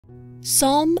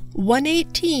Psalm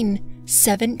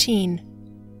 118:17.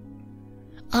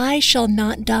 I shall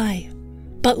not die,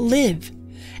 but live,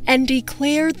 and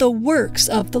declare the works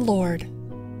of the Lord.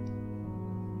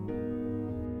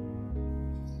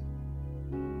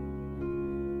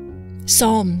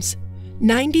 Psalms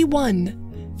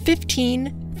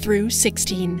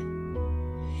 91:15-16.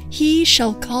 He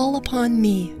shall call upon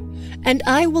me, and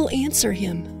I will answer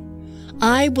him.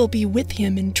 I will be with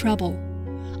him in trouble.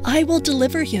 I will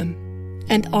deliver him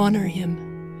and honor him.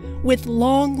 With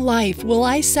long life will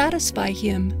I satisfy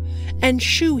him and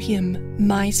shew him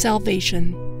my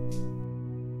salvation.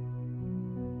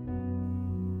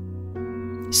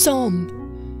 Psalm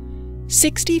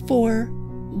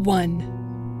 64:1.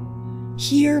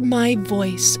 Hear my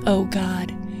voice, O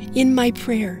God, in my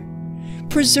prayer.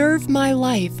 Preserve my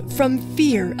life from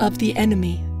fear of the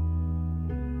enemy.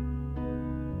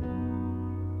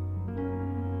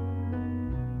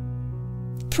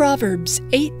 Proverbs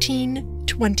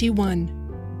 18:21.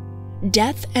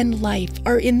 Death and life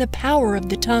are in the power of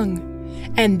the tongue,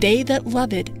 and they that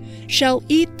love it shall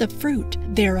eat the fruit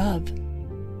thereof.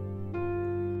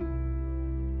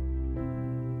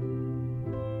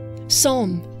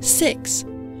 Psalm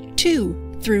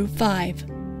 6:2-5.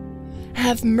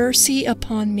 Have mercy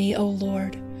upon me, O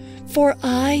Lord, for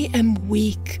I am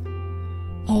weak.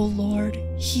 O Lord,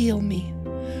 heal me,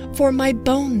 for my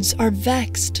bones are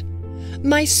vexed.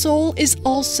 My soul is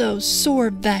also sore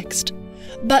vexed.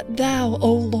 But thou,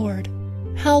 O Lord,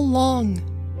 how long?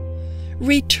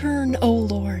 Return, O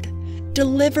Lord,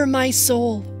 deliver my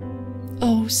soul.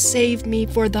 O save me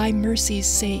for thy mercy's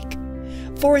sake.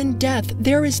 For in death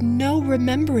there is no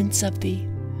remembrance of thee.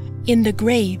 In the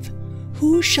grave,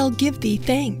 who shall give thee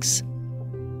thanks?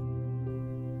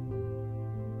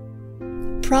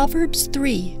 Proverbs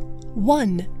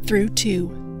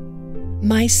 3:1-2.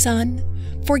 My son,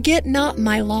 forget not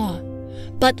my law,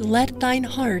 but let thine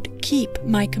heart keep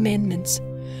my commandments.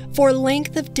 For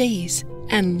length of days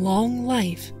and long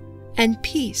life and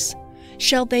peace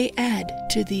shall they add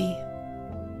to thee.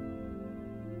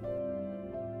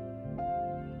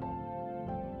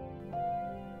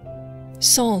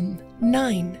 Psalm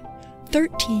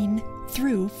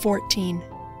 9:13-14.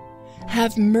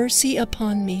 Have mercy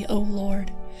upon me, O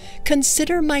Lord.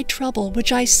 Consider my trouble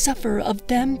which I suffer of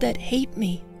them that hate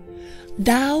me.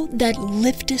 Thou that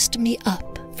liftest me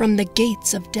up from the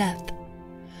gates of death,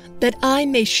 that I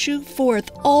may shew forth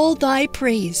all thy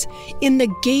praise in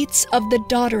the gates of the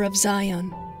daughter of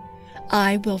Zion.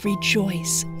 I will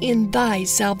rejoice in thy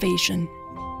salvation.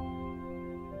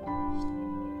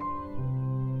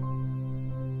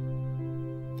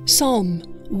 Psalm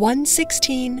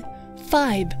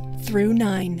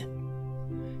 116:5-9.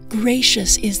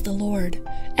 Gracious is the Lord,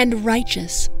 and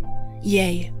righteous,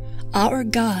 yea, our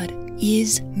God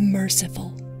is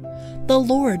merciful. The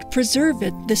Lord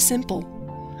preserveth the simple.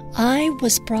 I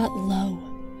was brought low,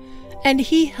 and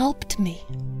he helped me.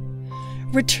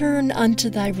 Return unto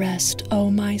thy rest, O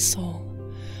my soul,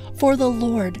 for the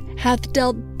Lord hath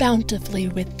dealt bountifully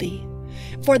with thee.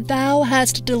 For thou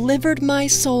hast delivered my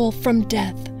soul from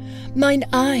death, mine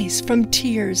eyes from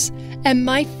tears, and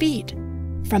my feet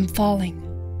from falling.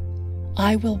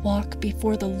 I will walk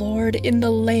before the Lord in the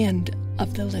land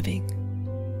of the living.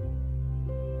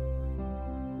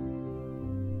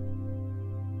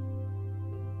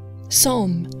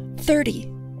 Psalm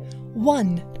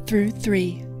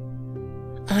 30:1-3.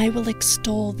 I will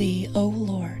extol thee, O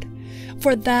Lord,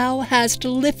 for thou hast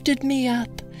lifted me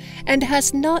up, and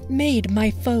hast not made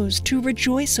my foes to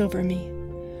rejoice over me.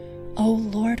 O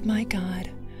Lord my God,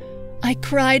 I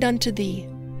cried unto thee,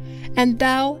 and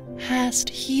thou hast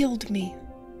healed me.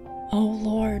 O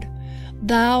Lord,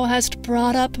 thou hast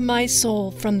brought up my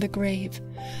soul from the grave.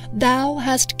 Thou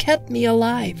hast kept me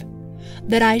alive,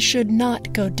 that I should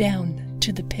not go down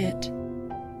to the pit.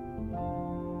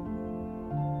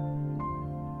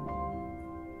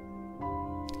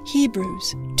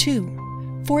 Hebrews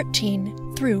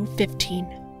 2:14-15.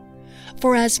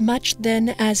 For as much then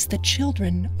as the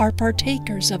children are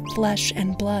partakers of flesh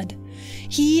and blood,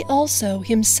 he also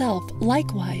himself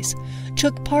likewise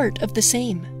took part of the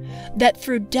same, that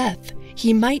through death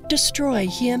he might destroy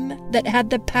him that had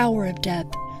the power of death,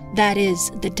 that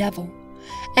is, the devil,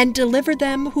 and deliver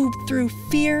them who through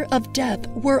fear of death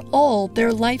were all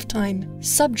their lifetime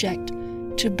subject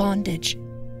to bondage.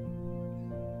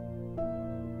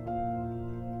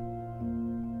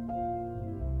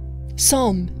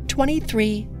 Psalm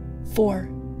 23:4.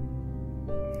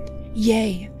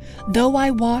 Yea, though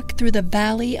I walk through the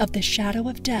valley of the shadow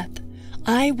of death,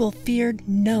 I will fear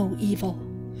no evil.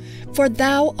 For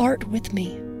thou art with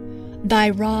me. Thy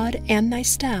rod and thy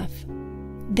staff,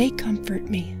 they comfort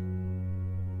me.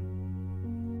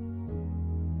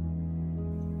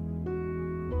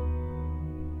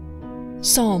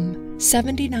 Psalm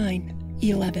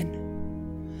 79:11.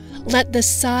 Let the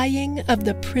sighing of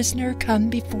the prisoner come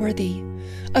before thee.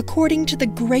 According to the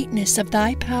greatness of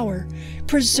thy power,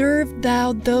 preserve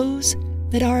thou those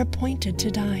that are appointed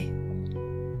to die.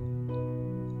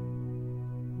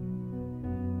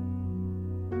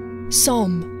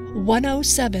 Psalm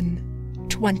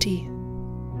 107:20.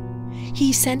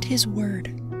 He sent his word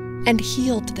and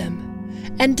healed them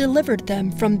and delivered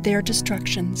them from their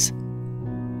destructions.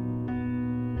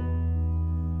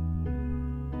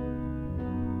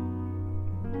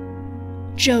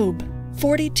 Job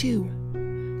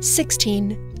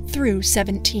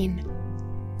 42:16-17.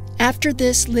 After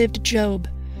this lived Job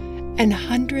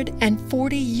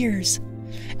 140 years,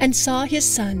 and saw his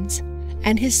sons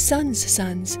and his sons'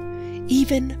 sons,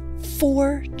 even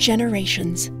 4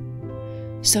 generations.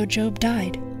 So Job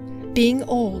died, being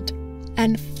old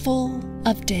and full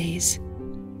of days.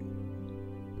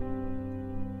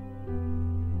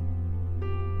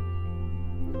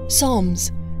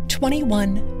 Psalms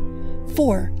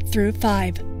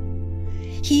 21:4-5.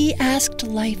 He asked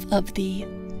life of thee,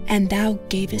 and thou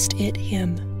gavest it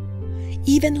him,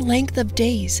 even length of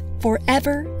days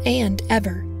forever and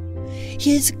ever.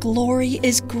 His glory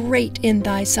is great in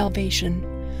thy salvation.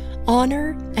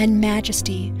 Honor and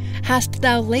majesty hast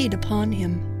thou laid upon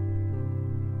him.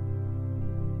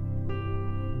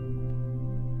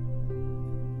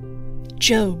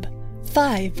 Job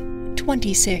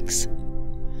 5:26.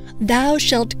 Thou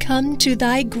shalt come to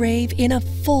thy grave in a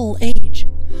full age,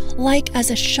 like as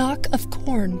a shock of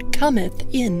corn cometh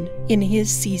in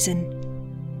his season.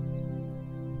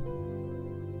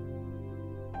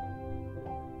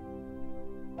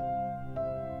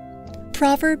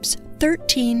 Proverbs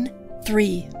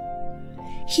 13:3.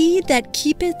 He that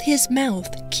keepeth his mouth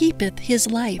keepeth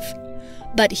his life,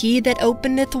 but he that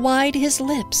openeth wide his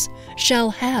lips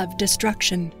shall have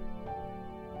destruction.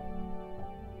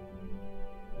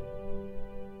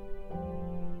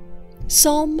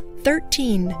 Psalm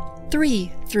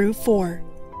 13:3-4.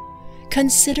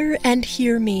 Consider and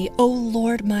hear me, O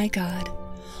Lord my God.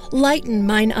 Lighten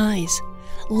mine eyes,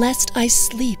 lest I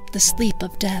sleep the sleep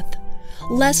of death,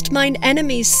 lest mine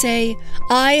enemies say,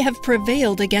 I have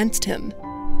prevailed against him,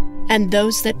 and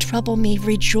those that trouble me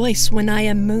rejoice when I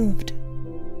am moved.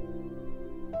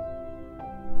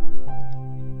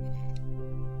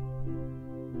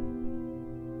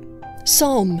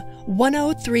 Psalm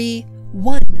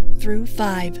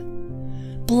 103:1-5.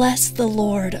 Bless the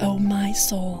Lord, O my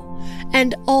soul,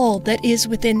 and all that is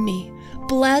within me.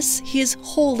 Bless his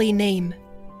holy name.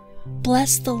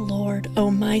 Bless the Lord,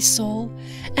 O my soul,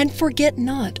 and forget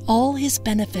not all his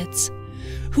benefits,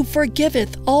 who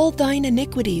forgiveth all thine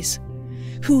iniquities,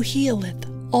 who healeth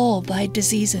all thy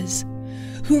diseases,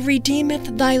 who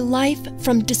redeemeth thy life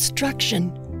from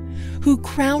destruction, who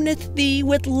crowneth thee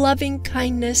with loving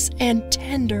kindness and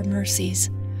tender mercies,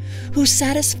 who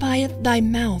satisfieth thy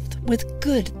mouth with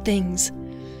good things,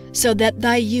 so that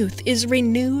thy youth is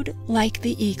renewed like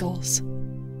the eagles.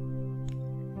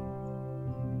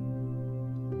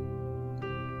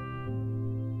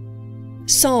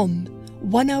 Psalm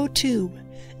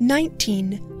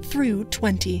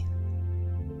 102:19-20.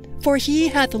 For he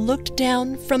hath looked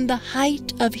down from the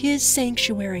height of his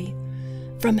sanctuary.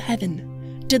 From heaven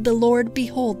did the Lord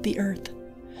behold the earth,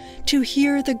 to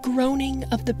hear the groaning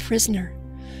of the prisoner,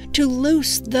 to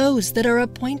loose those that are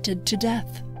appointed to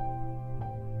death.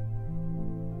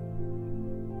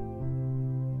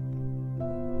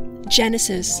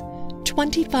 Genesis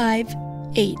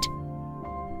 25:8.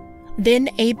 Then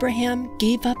Abraham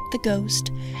gave up the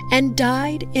ghost, and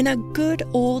died in a good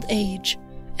old age,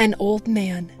 an old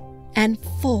man, and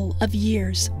full of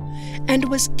years, and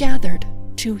was gathered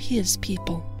to his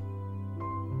people.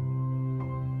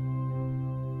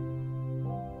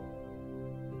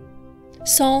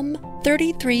 Psalm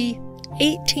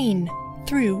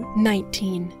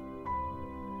 33:18-19.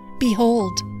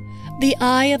 Behold, the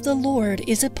eye of the Lord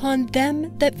is upon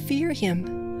them that fear him,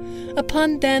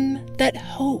 upon them that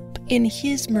hope in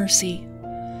his mercy,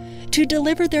 to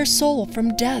deliver their soul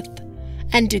from death,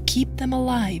 and to keep them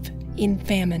alive in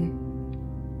famine.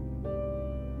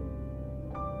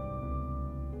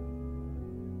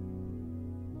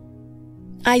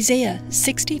 Isaiah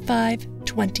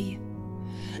 65:20.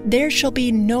 There shall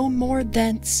be no more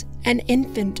thence an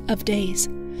infant of days,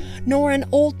 nor an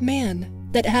old man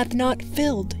that hath not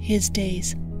filled his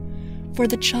days. For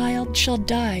the child shall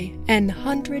die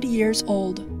 100 years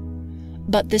old,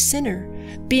 but the sinner,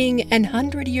 being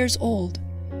 100 years old,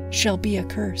 shall be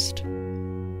accursed.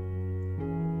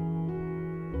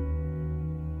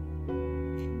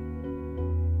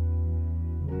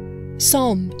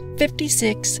 Psalm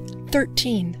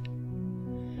 56:13.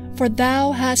 for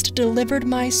thou hast delivered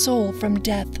my soul from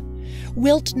death.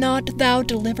 Wilt not thou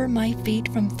deliver my feet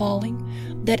from falling,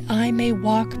 that I may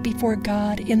walk before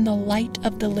God in the light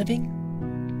of the living?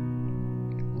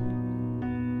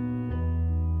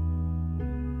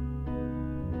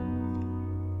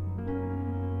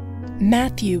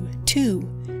 Matthew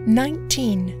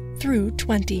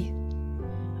 2:19-20.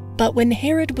 But when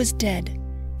Herod was dead,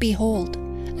 behold,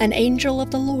 an angel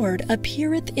of the Lord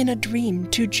appeareth in a dream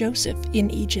to Joseph in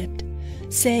Egypt,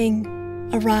 saying,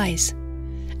 Arise,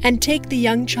 and take the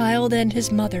young child and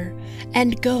his mother,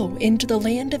 and go into the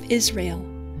land of Israel,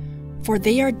 for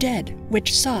they are dead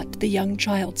which sought the young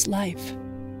child's life.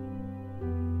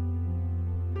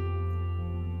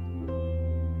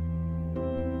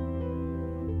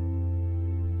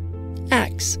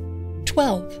 Acts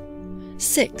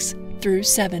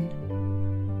 12:6-7.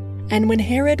 And when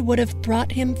Herod would have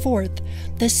brought him forth,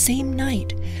 the same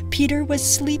night Peter was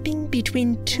sleeping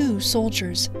between two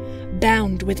soldiers,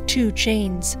 bound with two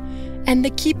chains, and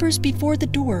the keepers before the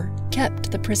door kept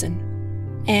the prison.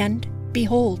 And,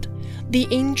 behold, the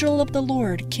angel of the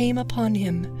Lord came upon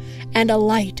him, and a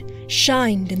light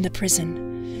shined in the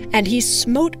prison. And he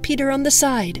smote Peter on the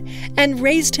side, and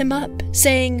raised him up,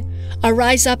 saying,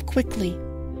 Arise up quickly.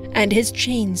 And his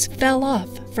chains fell off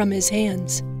from his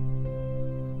hands.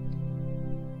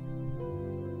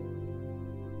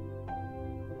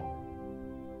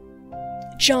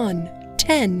 John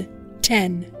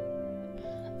 10:10.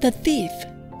 The thief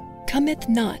cometh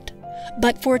not,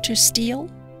 but for to steal,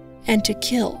 and to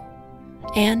kill,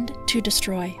 and to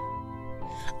destroy.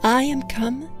 I am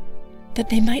come, that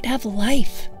they might have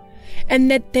life, and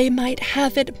that they might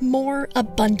have it more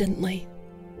abundantly.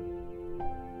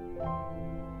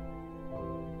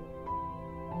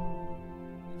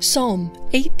 Psalm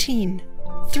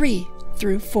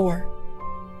 18:3-4.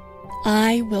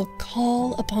 I will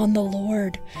call upon the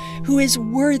Lord, who is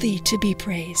worthy to be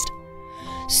praised.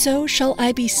 So shall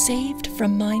I be saved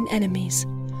from mine enemies.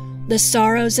 The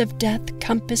sorrows of death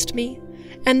compassed me,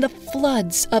 and the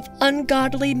floods of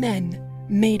ungodly men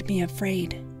made me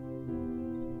afraid.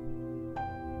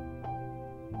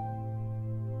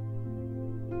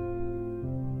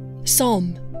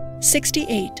 Psalm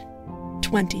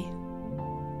 68:20.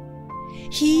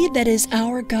 He that is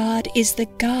our God is the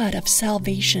God of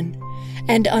salvation,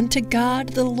 and unto God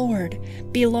the Lord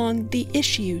belong the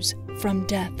issues from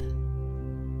death.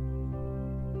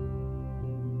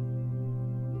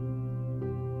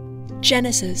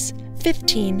 Genesis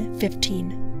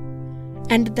 15:15.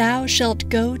 And thou shalt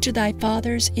go to thy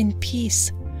fathers in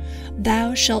peace.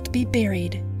 Thou shalt be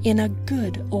buried in a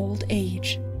good old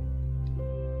age.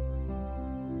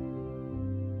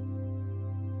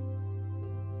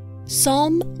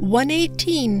 Psalm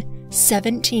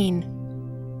 118:17.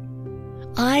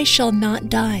 I shall not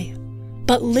die,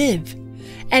 but live,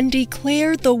 and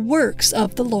declare the works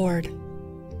of the Lord.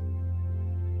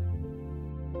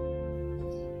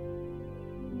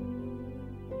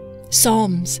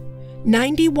 Psalms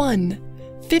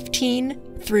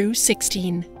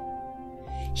 91:15-16.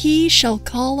 He shall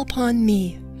call upon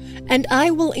me, and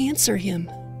I will answer him.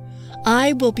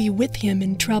 I will be with him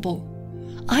in trouble.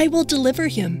 I will deliver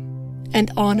him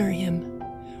and honor him.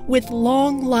 With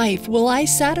long life will I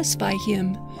satisfy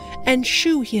him, and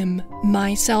shew him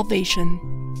my salvation.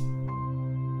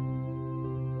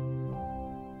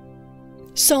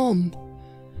 Psalm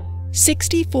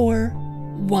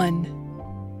 64:1.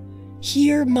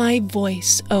 Hear my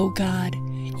voice, O God,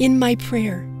 in my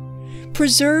prayer.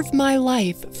 Preserve my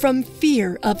life from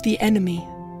fear of the enemy.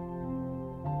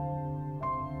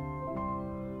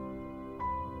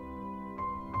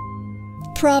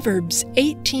 Proverbs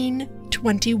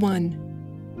 18:21.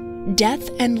 Death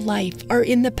and life are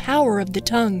in the power of the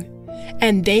tongue,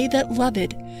 and they that love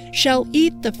it shall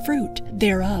eat the fruit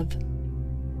thereof.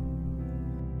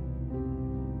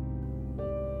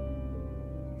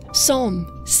 Psalm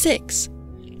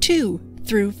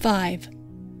 6:2-5.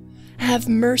 Have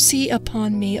mercy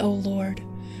upon me, O Lord,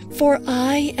 for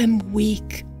I am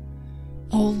weak.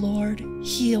 O Lord,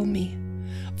 heal me,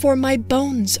 for my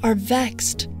bones are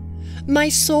vexed. My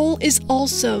soul is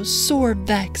also sore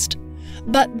vexed.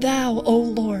 But thou, O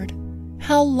Lord,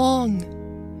 how long?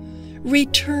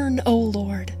 Return, O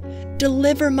Lord,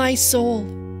 deliver my soul.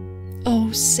 O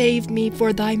save me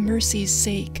for thy mercy's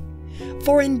sake.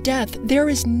 For in death there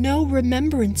is no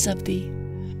remembrance of thee.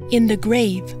 In the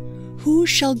grave, who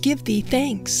shall give thee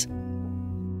thanks?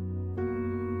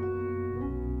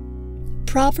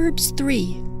 Proverbs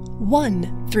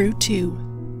 3:1-2.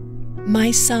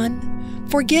 My son,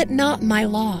 forget not my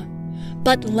law,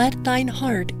 but let thine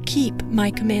heart keep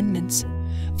my commandments.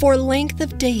 For length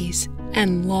of days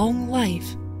and long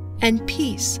life and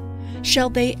peace shall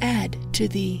they add to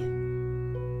thee.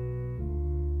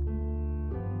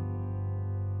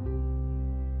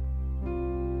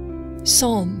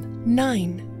 Psalm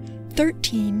 9,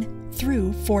 13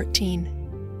 through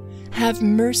 14. Have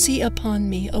mercy upon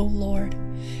me, O Lord.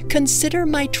 Consider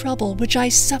my trouble which I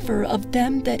suffer of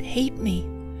them that hate me.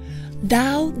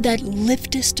 Thou that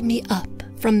liftest me up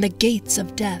from the gates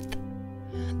of death,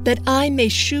 that I may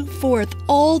shew forth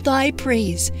all thy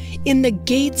praise in the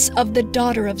gates of the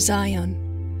daughter of Zion.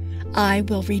 I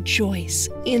will rejoice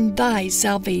in thy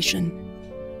salvation.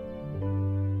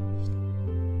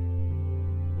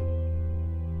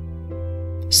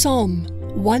 Psalm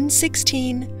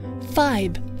 116,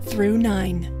 5 through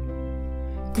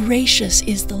 9. Gracious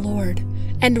is the Lord,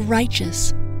 and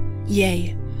righteous,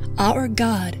 yea, our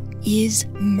God is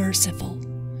merciful.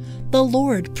 The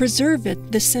Lord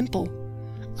preserveth the simple.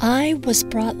 I was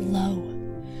brought low,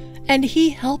 and he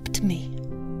helped me.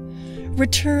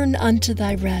 Return unto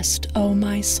thy rest, O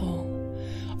my soul,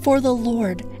 for the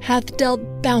Lord hath dealt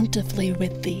bountifully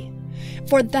with thee.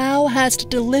 For thou hast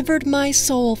delivered my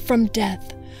soul from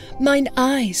death, mine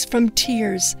eyes from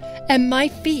tears, and my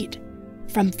feet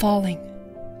from falling.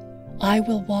 I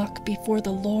will walk before the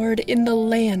Lord in the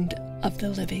land of the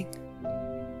living.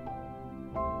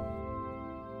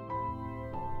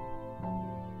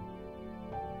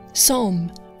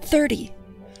 Psalm 30,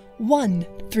 1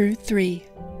 through 3.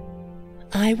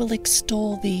 I will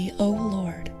extol thee, O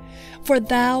Lord, for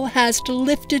thou hast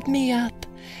lifted me up,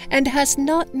 and hast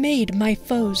not made my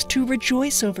foes to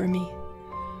rejoice over me.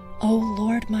 O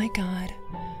Lord my God,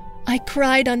 I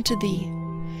cried unto thee,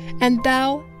 and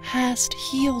thou hast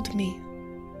healed me.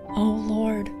 O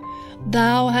Lord,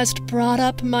 thou hast brought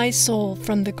up my soul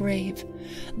from the grave.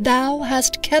 Thou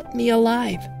hast kept me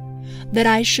alive, that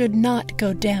I should not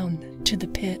go down to the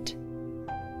pit.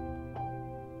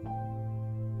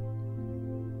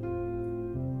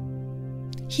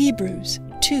 Hebrews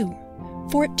 2,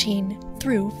 14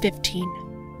 through 15.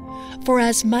 For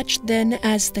as much then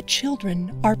as the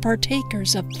children are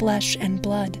partakers of flesh and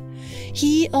blood,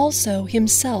 he also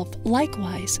himself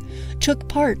likewise took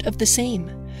part of the same,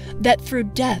 that through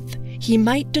death he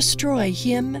might destroy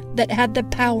him that had the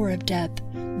power of death,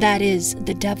 that is,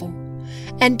 the devil,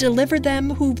 and deliver them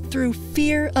who through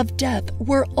fear of death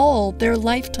were all their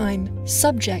lifetime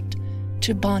subject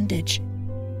to bondage.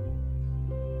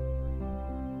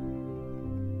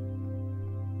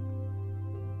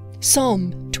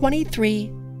 Psalm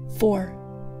 23, 4.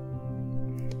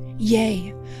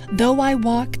 Yea, though I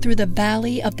walk through the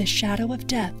valley of the shadow of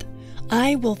death,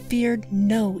 I will fear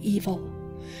no evil.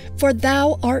 For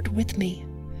thou art with me.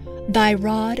 Thy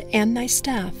rod and thy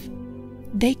staff,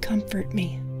 they comfort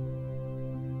me.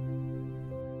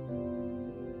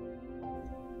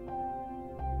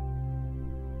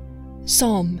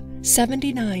 Psalm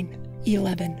 79,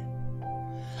 11.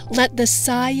 Let the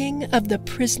sighing of the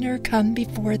prisoner come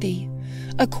before thee.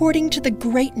 According to the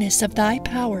greatness of thy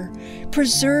power,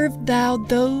 preserve thou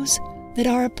those that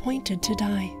are appointed to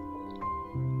die.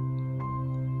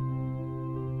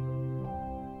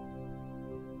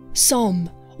 Psalm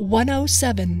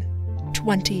 107,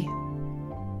 20.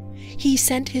 He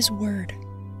sent his word,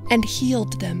 and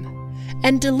healed them,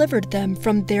 and delivered them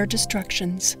from their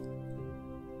destructions.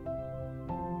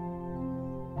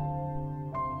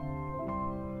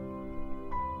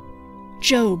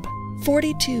 Job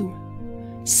 42,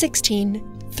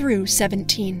 16 through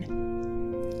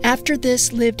 17. After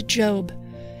this lived Job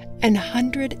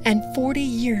 140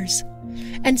 years,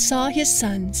 and saw his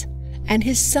sons and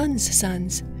his sons'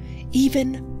 sons,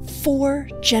 even 4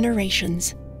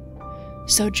 generations.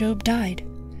 So Job died,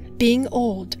 being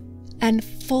old and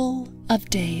full of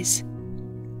days.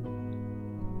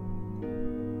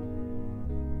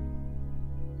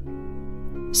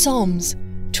 Psalms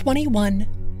 21,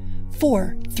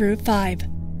 4 through 5.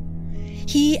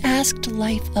 He asked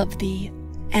life of thee,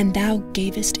 and thou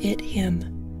gavest it him,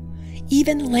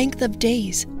 even length of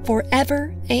days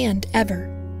forever and ever.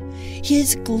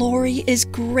 His glory is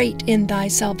great in thy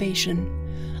salvation.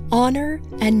 Honor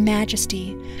and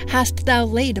majesty hast thou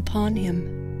laid upon him.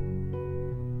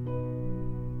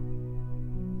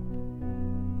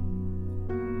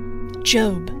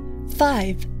 Job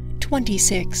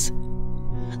 5:26.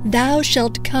 Thou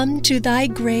shalt come to thy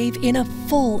grave in a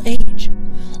full age,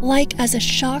 like as a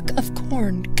shock of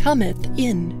corn cometh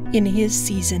in his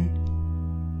season.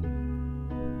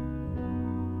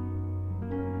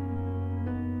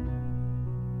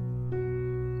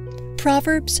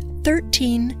 Proverbs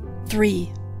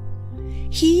 13:3.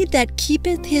 He that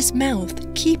keepeth his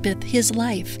mouth keepeth his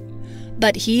life,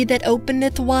 but he that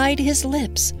openeth wide his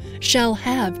lips shall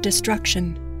have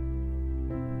destruction.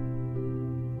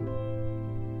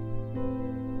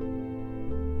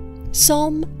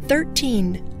 Psalm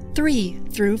 13, 3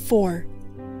 through 4.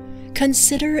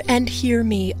 Consider and hear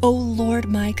me, O Lord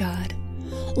my God.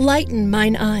 Lighten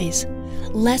mine eyes,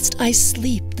 lest I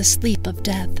sleep the sleep of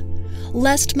death,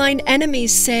 lest mine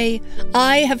enemies say,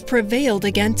 I have prevailed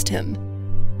against him,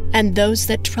 and those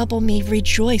that trouble me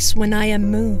rejoice when I am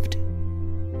moved.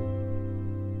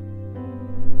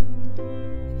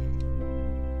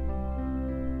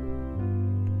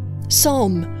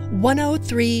 Psalm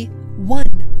 103, 1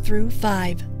 through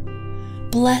 5.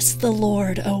 Bless the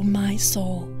Lord, O my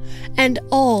soul, and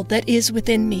all that is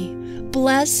within me.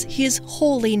 Bless his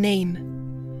holy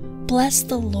name. Bless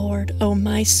the Lord, O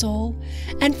my soul,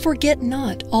 and forget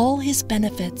not all his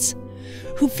benefits,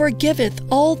 who forgiveth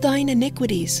all thine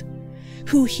iniquities,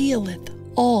 who healeth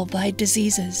all thy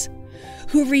diseases,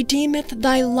 who redeemeth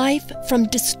thy life from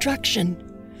destruction,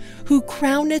 who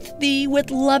crowneth thee with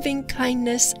loving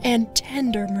kindness and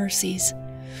tender mercies,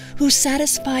 who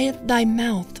satisfieth thy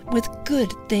mouth with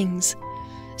good things,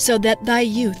 so that thy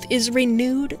youth is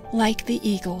renewed like the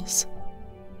eagles.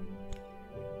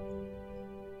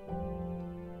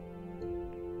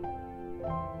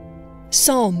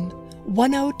 Psalm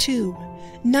 102,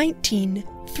 19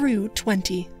 through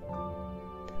 20.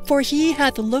 For he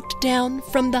hath looked down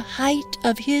from the height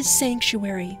of his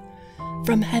sanctuary.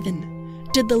 From heaven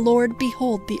did the Lord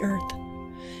behold the earth,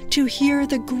 to hear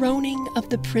the groaning of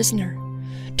the prisoner,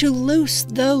 to loose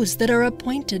those that are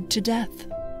appointed to death.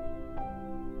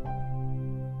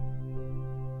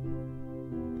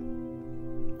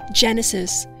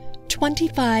 Genesis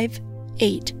 25,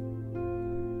 8.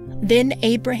 Then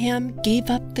Abraham gave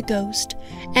up the ghost,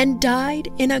 and died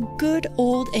in a good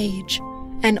old age,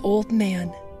 an old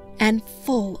man, and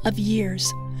full of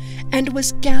years, and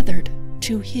was gathered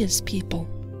to his people.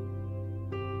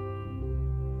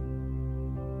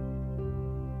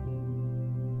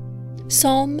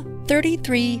 Psalm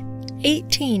 33,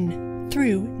 18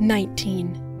 through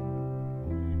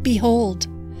 19. Behold,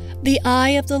 the eye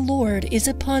of the Lord is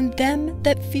upon them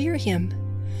that fear him,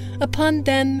 upon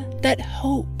them that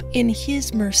hope in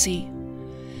his mercy,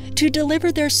 to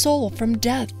deliver their soul from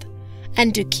death,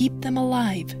 and to keep them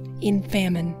alive in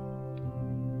famine.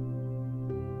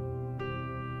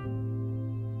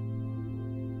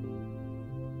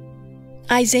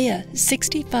 Isaiah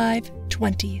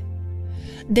 65:20.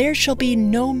 There shall be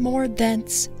no more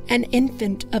thence an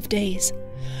infant of days,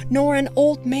 nor an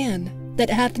old man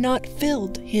that hath not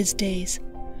filled his days.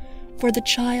 For the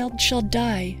child shall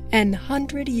die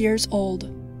 100 years old,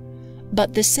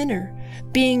 but the sinner,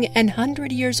 being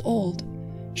 100 years old,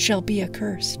 shall be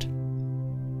accursed.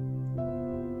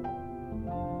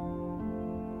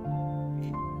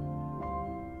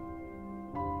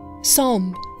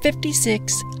 Psalm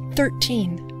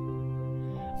 56:13.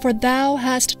 For thou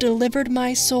hast delivered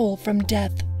my soul from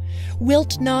death.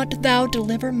 Wilt not thou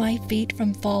deliver my feet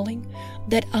from falling,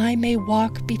 that I may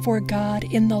walk before God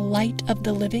in the light of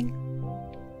the living?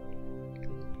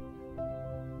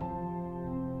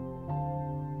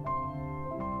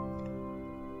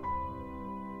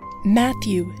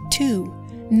 Matthew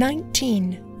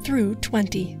 2:19 through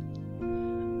 20.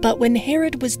 But when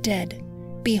Herod was dead,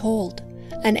 behold,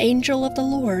 an angel of the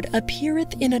Lord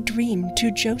appeareth in a dream to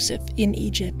Joseph in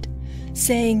Egypt,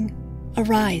 saying,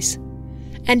 Arise,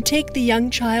 and take the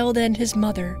young child and his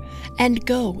mother, and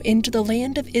go into the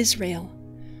land of Israel,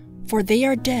 for they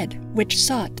are dead which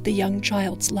sought the young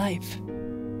child's life.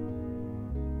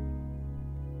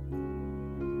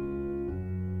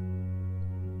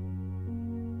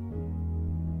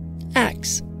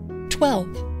 Acts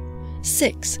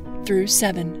 12:6 through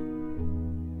 7.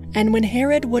 And when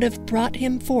Herod would have brought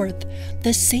him forth,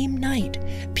 the same night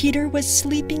Peter was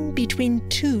sleeping between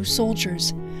 2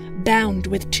 soldiers, bound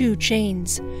with 2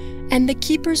 chains, and the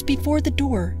keepers before the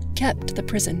door kept the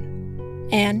prison.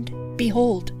 And,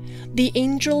 behold, the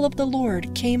angel of the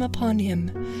Lord came upon him,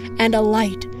 and a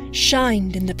light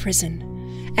shined in the prison.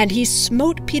 And he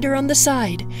smote Peter on the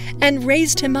side, and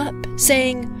raised him up,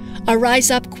 saying,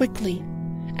 Arise up quickly.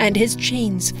 And his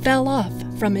chains fell off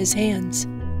from his hands.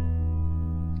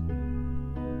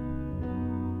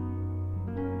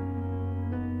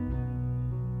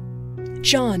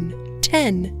 John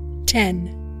 10:10.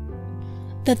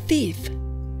 The thief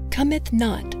cometh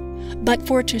not, but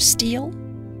for to steal,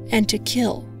 and to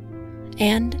kill,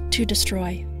 and to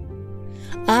destroy.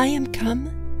 I am come,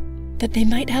 that they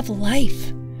might have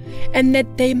life, and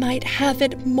that they might have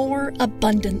it more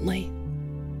abundantly.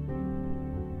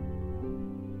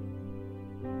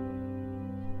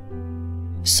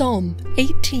 Psalm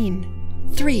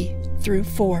 18:3 through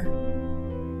 4.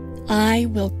 I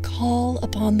will call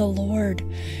upon the Lord,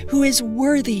 who is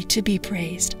worthy to be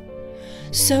praised.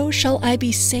 so shall I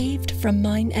be saved from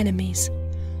mine enemies.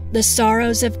 The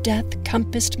sorrows of death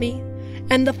compassed me,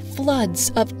 and the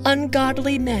floods of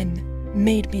ungodly men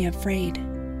made me afraid.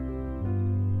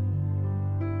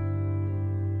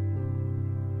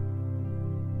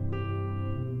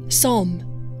 Psalm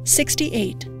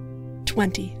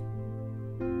 68:20.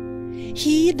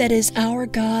 He that is our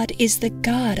God is the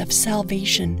God of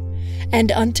salvation,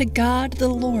 and unto God the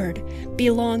Lord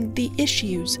belong the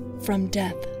issues from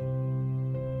death.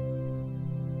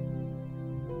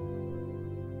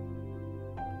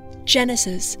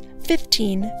 Genesis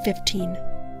 15:15.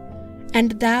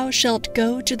 And thou shalt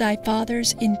go to thy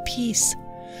fathers in peace.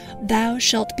 Thou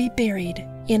shalt be buried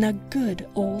in a good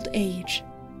old age.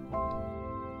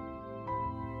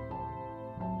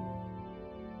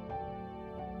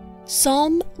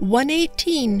 Psalm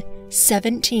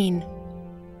 118:17.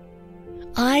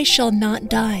 I shall not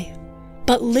die,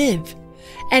 but live,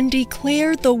 and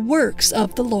declare the works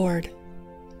of the Lord.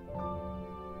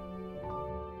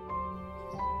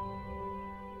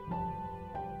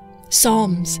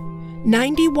 Psalms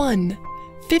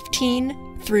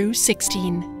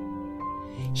 91:15-16.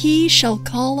 He shall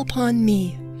call upon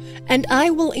me, and I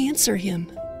will answer him.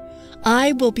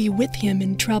 I will be with him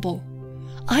in trouble.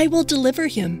 I will deliver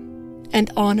him and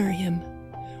honor him.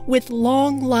 With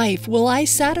long life will I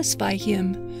satisfy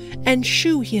him and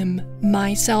shew him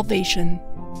my salvation.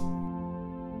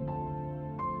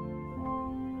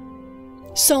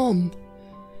 Psalm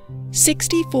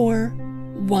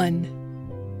 64:1.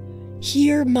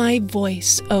 Hear my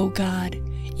voice, O God,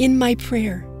 in my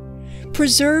prayer.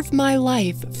 Preserve my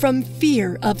life from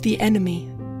fear of the enemy.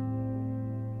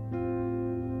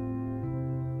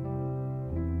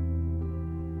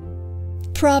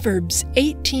 Proverbs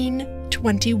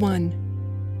 18:21.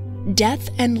 Death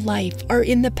and life are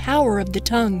in the power of the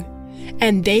tongue,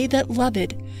 and they that love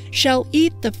it shall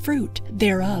eat the fruit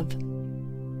thereof.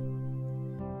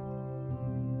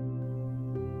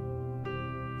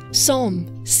 Psalm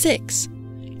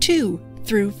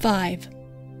 6:2-5.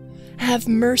 Have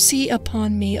mercy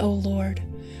upon me, O Lord,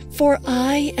 for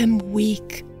I am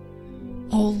weak.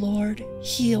 O Lord,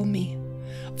 heal me,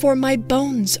 for my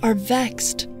bones are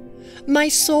vexed. My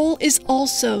soul is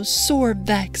also sore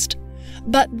vexed.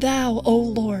 But thou, O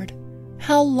Lord,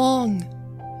 how long?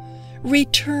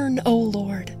 Return, O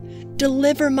Lord,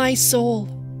 deliver my soul.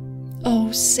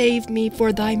 O save me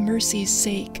for thy mercy's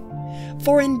sake.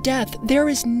 For in death there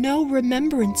is no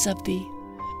remembrance of thee.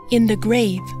 In the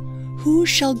grave who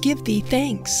shall give thee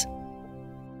thanks?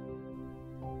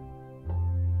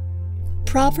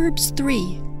 Proverbs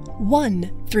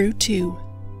 3:1-2.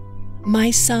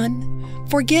 My son,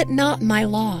 forget not my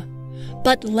law,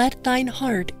 but let thine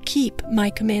heart keep my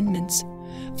commandments.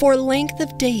 For length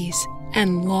of days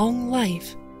and long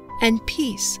life and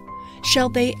peace shall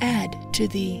they add to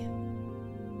thee.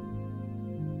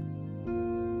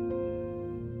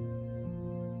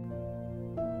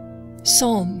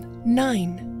 Psalm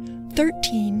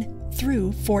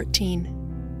 9:13-14.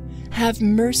 Have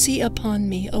mercy upon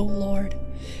me, O Lord.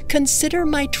 Consider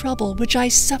my trouble which I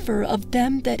suffer of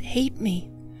them that hate me.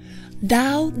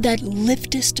 Thou that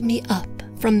liftest me up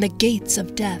from the gates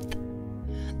of death,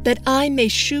 that I may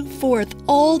shew forth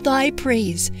all thy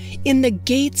praise in the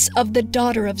gates of the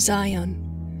daughter of Zion.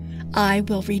 I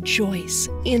will rejoice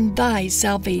in thy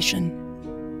salvation.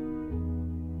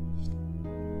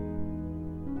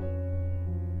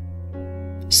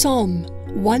 Psalm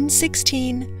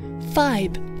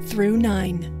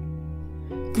 116:5-9.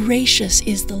 Gracious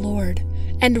is the Lord,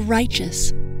 and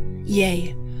righteous,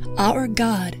 yea, our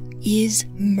God is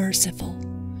merciful.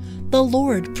 The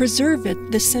Lord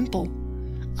preserveth the simple.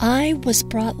 I was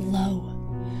brought low,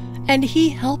 and he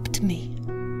helped me.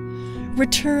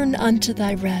 Return unto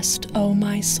thy rest, O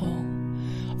my soul,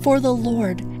 for the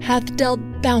Lord hath dealt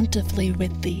bountifully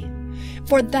with thee.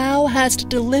 For thou hast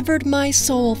delivered my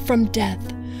soul from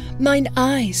death, mine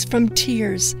eyes from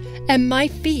tears, and my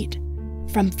feet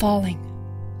from falling.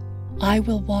 I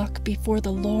will walk before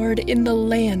the Lord in the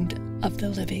land of the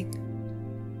living.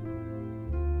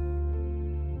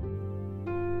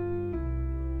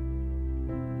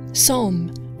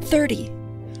 Psalm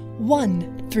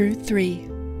 30:1-3.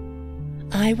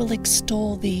 I will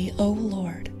extol thee, O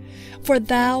Lord, for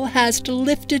thou hast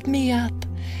lifted me up,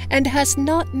 and hast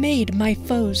not made my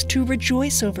foes to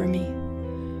rejoice over me.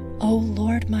 O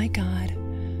Lord my God,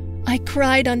 I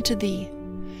cried unto thee,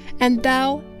 and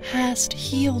thou hast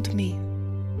healed me.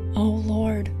 O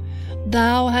Lord,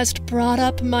 thou hast brought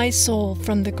up my soul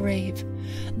from the grave.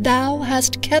 Thou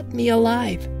hast kept me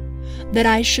alive, that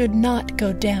I should not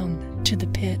go down to the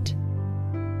pit.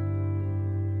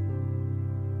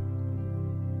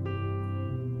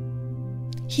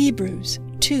 Hebrews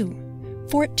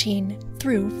 2:14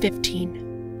 through 15.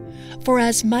 For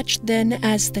as much then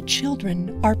as the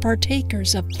children are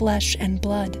partakers of flesh and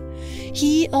blood,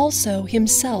 he also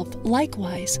himself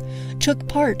likewise took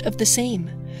part of the same,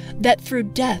 that through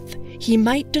death he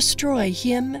might destroy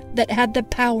him that had the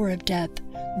power of death,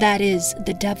 that is,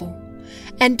 the devil,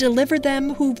 and deliver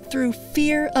them who through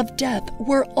fear of death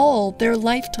were all their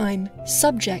lifetime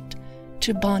subject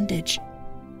to bondage.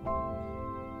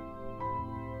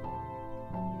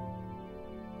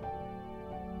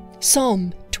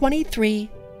 Psalm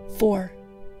 23:4.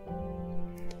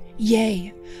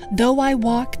 Yea, though I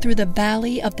walk through the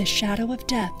valley of the shadow of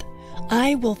death,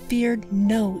 I will fear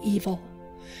no evil.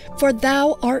 For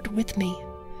thou art with me,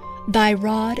 thy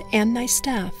rod and thy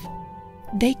staff,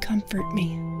 they comfort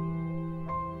me.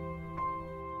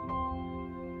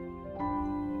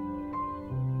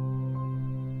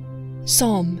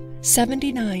 Psalm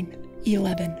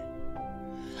 79:11.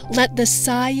 Let the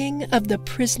sighing of the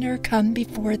prisoner come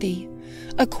before thee.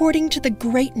 According to the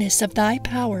greatness of thy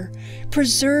power,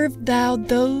 preserve thou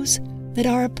those that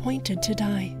are appointed to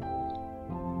die.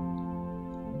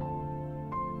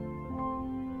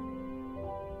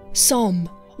 Psalm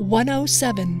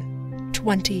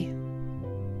 107:20.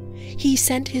 He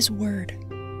sent his word,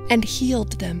 and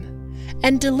healed them,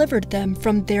 and delivered them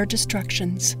from their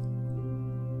destructions.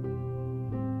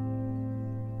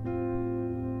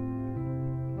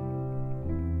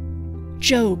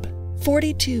 Job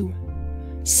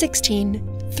 42:16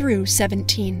 through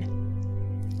 17.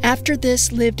 After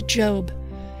this lived Job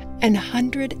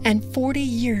 140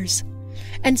 years,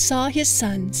 and saw his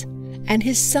sons and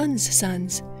his sons'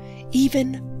 sons,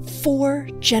 even 4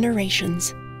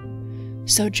 generations.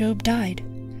 So Job died,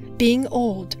 being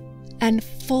old and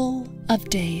full of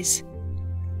days.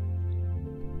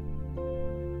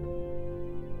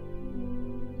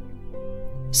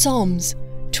 Psalms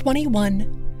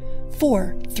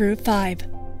 21:4 through 5.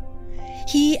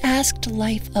 He asked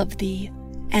life of thee,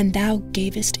 and thou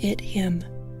gavest it him,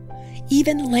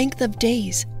 even length of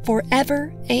days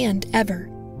forever and ever.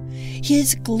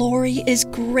 His glory is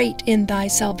great in thy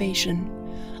salvation.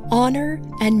 Honor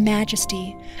and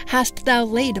majesty hast thou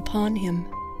laid upon him.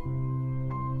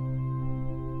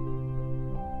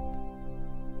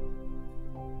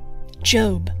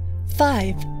 Job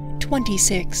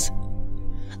 5:26.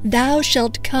 Thou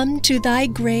shalt come to thy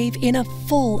grave in a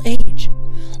full age,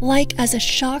 like as a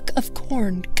shock of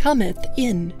corn cometh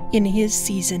in his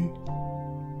season.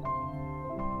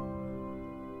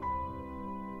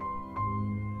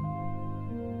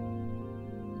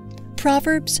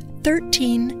 Proverbs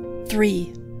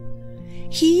 13:3.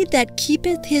 He that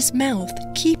keepeth his mouth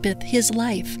keepeth his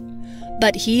life,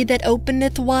 but he that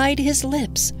openeth wide his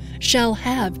lips shall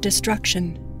have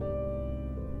destruction.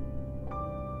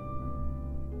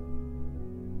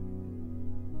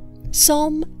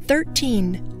 Psalm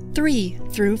 13:3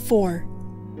 through 4.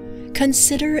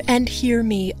 Consider and hear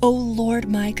me, O Lord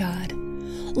my God.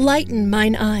 Lighten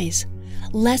mine eyes,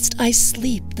 lest I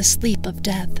sleep the sleep of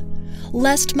death,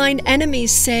 lest mine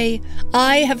enemies say,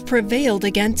 I have prevailed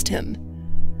against him,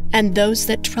 and those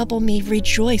that trouble me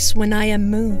rejoice when I am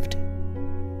moved.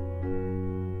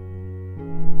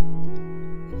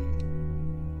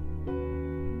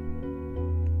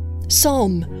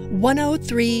 Psalm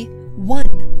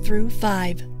 103:1 through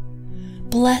 5.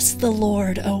 Bless the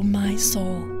Lord, O my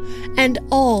soul, and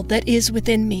all that is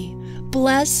within me.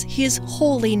 Bless his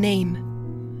holy name.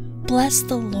 Bless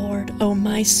the Lord, O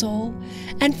my soul,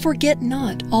 and forget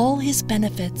not all his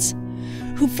benefits,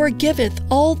 who forgiveth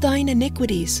all thine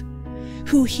iniquities,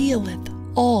 who healeth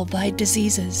all thy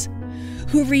diseases,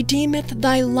 who redeemeth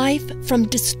thy life from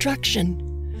destruction,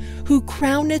 who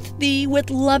crowneth thee with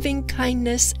loving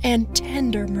kindness and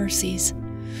tender mercies,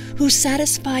 who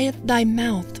satisfieth thy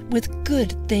mouth with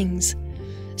good things,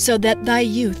 so that thy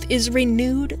youth is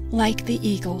renewed like the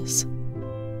eagles.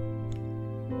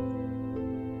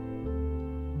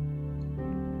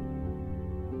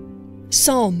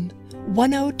 Psalm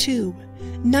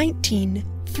 102:19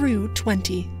 through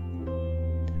 20.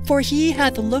 For he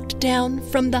hath looked down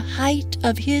from the height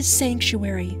of his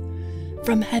sanctuary.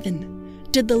 From heaven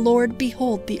did the Lord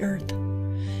behold the earth,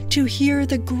 to hear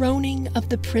the groaning of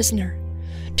the prisoner,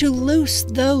 to loose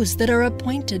those that are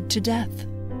appointed to death.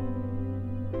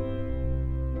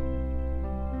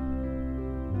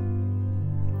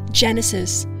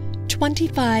 Genesis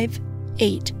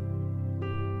 25:8.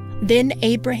 Then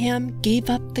Abraham gave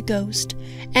up the ghost,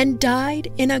 and died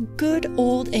in a good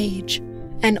old age,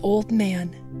 an old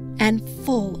man, and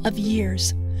full of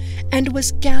years, and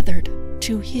was gathered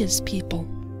to his people.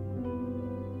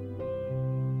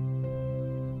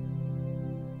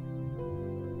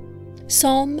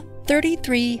 Psalm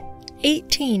 33,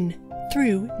 18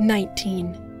 through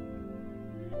 19.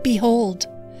 Behold,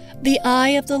 the eye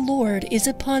of the Lord is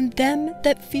upon them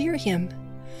that fear him,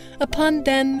 upon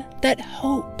them that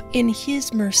hope in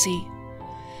his mercy,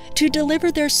 to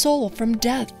deliver their soul from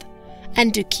death,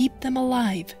 and to keep them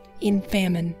alive in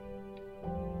famine.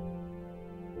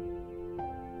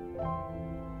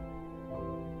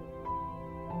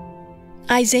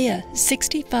 Isaiah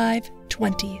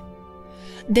 65:20.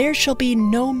 There shall be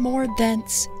no more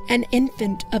thence an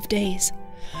infant of days,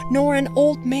 nor an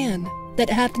old man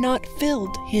that hath not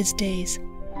filled his days.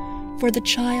 For the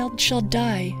child shall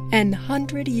die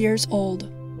 100 years old,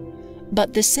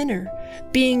 but the sinner,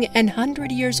 being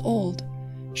 100 years old,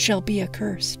 shall be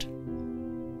accursed.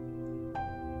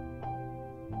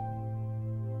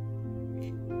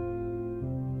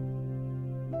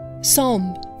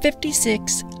 Psalm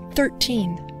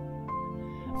 56:13.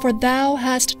 For thou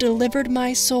hast delivered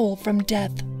my soul from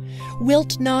death.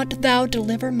 Wilt not thou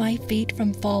deliver my feet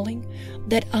from falling,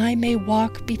 that I may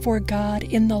walk before God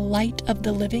in the light of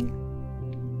the living?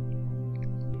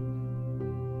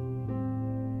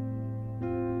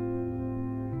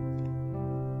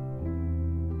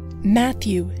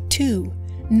 Matthew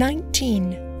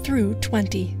 2:19 through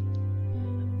 20.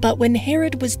 But when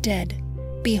Herod was dead,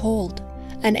 behold,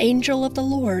 an angel of the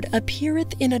Lord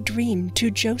appeareth in a dream to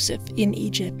Joseph in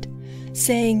Egypt,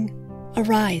 saying,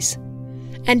 Arise,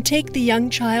 and take the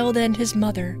young child and his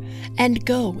mother, and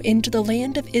go into the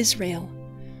land of Israel,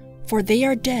 for they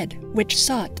are dead which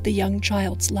sought the young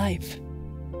child's life.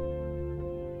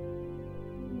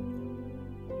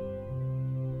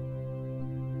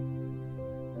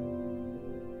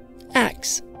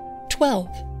 Acts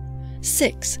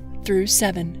 12:6 through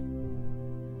 7.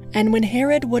 And when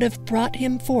Herod would have brought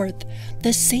him forth,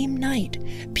 the same night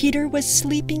Peter was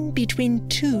sleeping between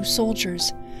two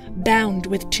soldiers, bound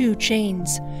with 2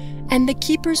 chains, and the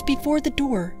keepers before the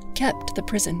door kept the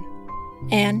prison.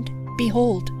 And,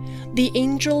 behold, the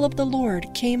angel of the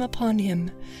Lord came upon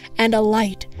him, and a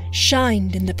light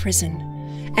shined in the prison.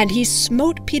 And he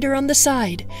smote Peter on the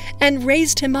side, and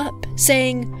raised him up,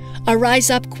 saying, Arise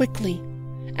up quickly.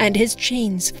 And his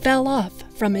chains fell off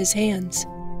from his hands.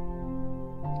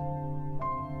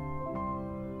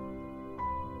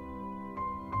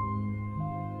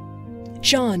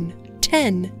 John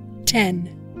 10:10.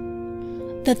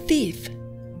 The thief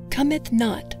cometh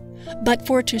not, but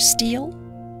for to steal,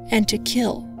 and to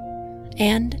kill,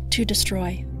 and to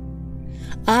destroy.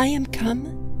 I am come,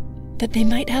 that they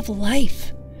might have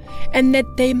life, and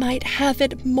that they might have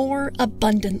it more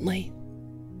abundantly.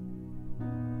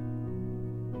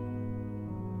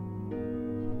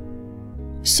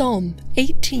 Psalm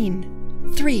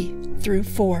 18:3 through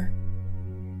 4.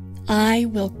 I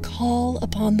will call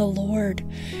upon the Lord,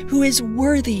 who is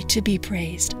worthy to be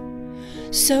praised.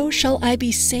 So shall I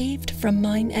be saved from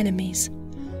mine enemies.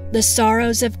 The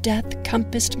sorrows of death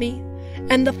compassed me,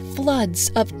 and the floods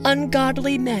of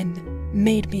ungodly men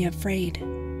made me afraid.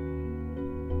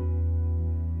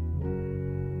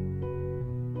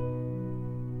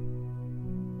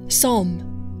 Psalm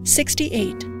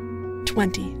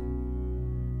 68:20.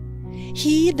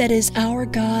 He that is our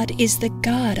God is the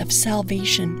God of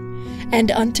salvation, and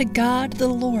unto God the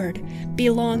Lord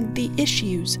belong the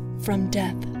issues from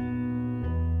death.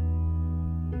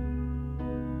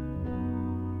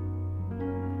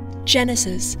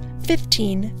 Genesis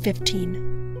 15:15.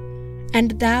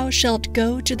 And thou shalt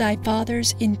go to thy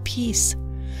fathers in peace.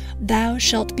 Thou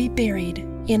shalt be buried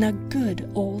in a good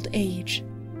old age.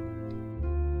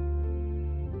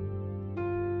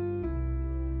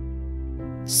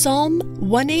 Psalm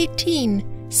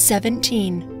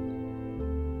 118:17.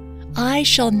 I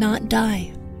shall not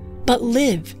die, but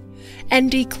live, and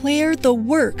declare the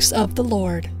works of the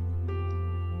Lord.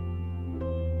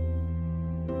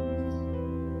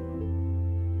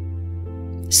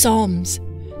 Psalms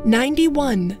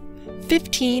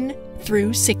 91:15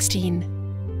 through 16.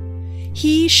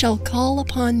 He shall call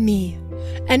upon me,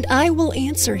 and I will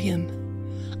answer him.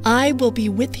 I will be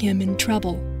with him in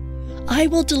trouble. I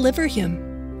will deliver him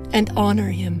and honor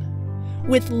him.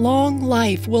 With long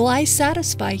life will I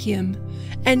satisfy him,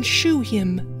 and shew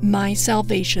him my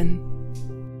salvation.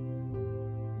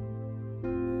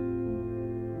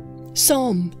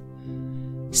 Psalm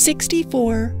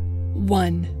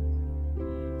 64:1.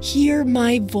 Hear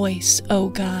my voice, O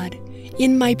God,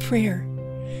 in my prayer.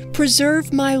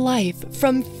 Preserve my life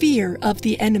from fear of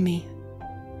the enemy.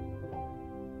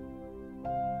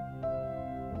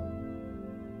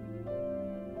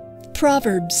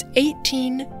 Proverbs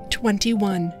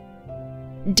 18:21.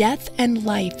 Death and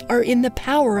life are in the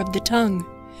power of the tongue,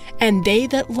 and they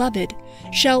that love it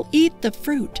shall eat the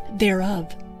fruit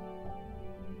thereof.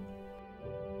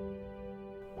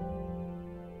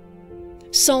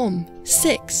 Psalm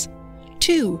 6,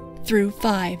 2 through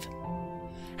 5.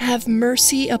 Have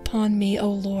mercy upon me, O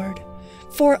Lord,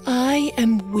 for I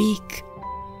am weak.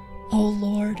 O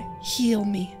Lord, heal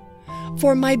me,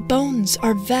 for my bones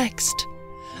are vexed.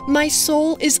 My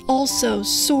soul is also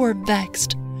sore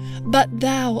vexed. But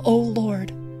thou, O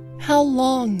Lord, how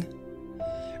long?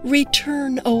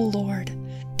 Return, O Lord,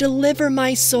 deliver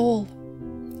my soul.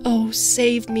 O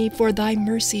save me for thy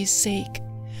mercy's sake.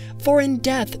 For in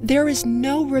death there is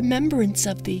no remembrance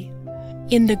of thee.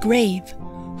 In the grave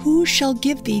who shall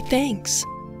give thee thanks?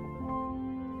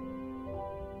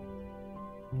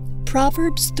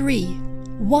 Proverbs 3,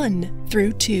 1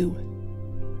 through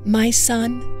 2. My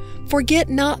son, forget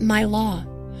not my law,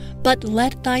 but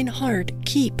let thine heart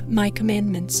keep my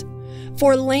commandments.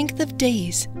 For length of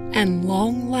days and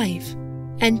long life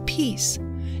and peace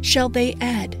shall they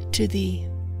add to thee.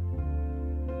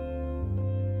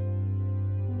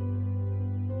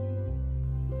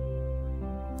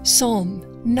 Psalm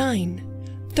 9,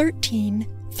 13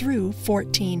 through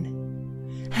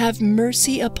 14. Have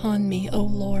mercy upon me, O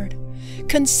Lord.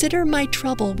 Consider my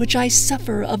trouble which I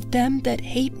suffer of them that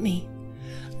hate me.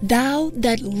 Thou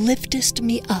that liftest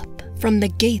me up from the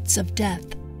gates of death,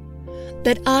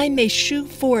 that I may shew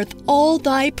forth all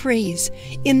thy praise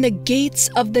in the gates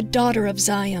of the daughter of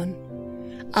Zion.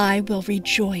 I will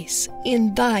rejoice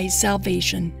in thy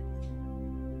salvation.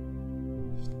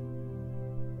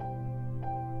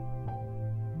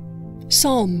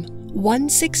 Psalm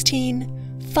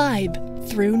 116, 5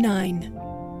 through 9.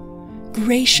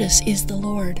 Gracious is the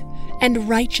Lord, and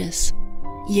righteous,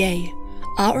 yea,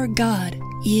 our God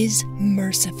is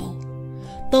merciful.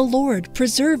 The Lord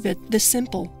preserveth the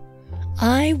simple.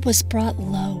 I was brought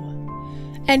low,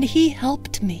 and he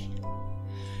helped me.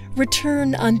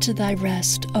 Return unto thy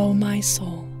rest, O my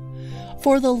soul,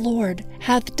 for the Lord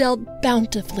hath dealt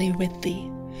bountifully with thee.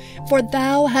 For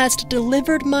thou hast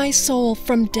delivered my soul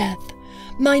from death,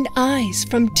 mine eyes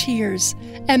from tears,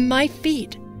 and my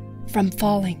feet from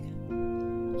falling.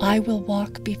 I will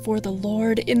walk before the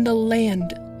Lord in the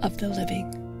land of the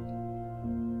living.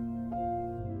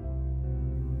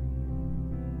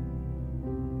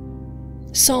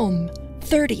 Psalm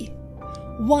 30,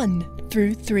 1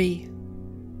 through 3.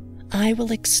 I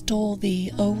will extol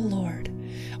thee, O Lord,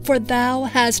 for thou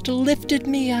hast lifted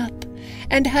me up,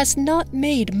 and hast not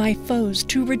made my foes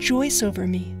to rejoice over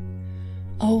me.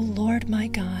 O Lord my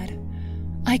God,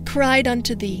 I cried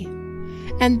unto thee,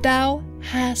 and thou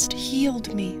hast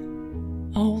healed me.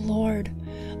 O Lord,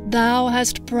 thou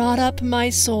hast brought up my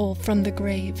soul from the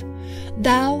grave.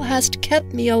 Thou hast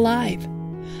kept me alive,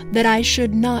 that I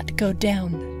should not go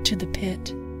down to the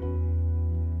pit.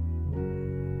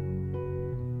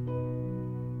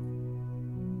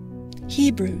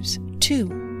 Hebrews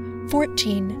 2,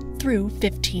 14 through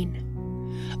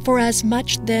 15. For as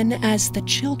much then as the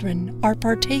children are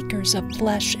partakers of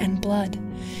flesh and blood,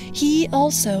 he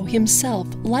also himself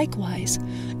likewise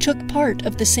took part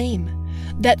of the same,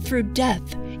 that through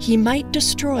death he might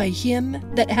destroy him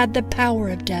that had the power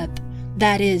of death,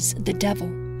 that is, the devil,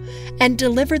 and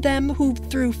deliver them who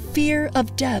through fear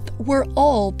of death were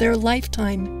all their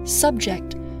lifetime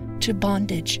subject to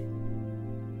bondage.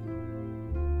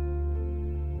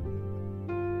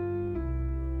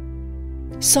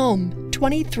 Psalm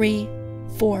 23,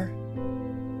 4.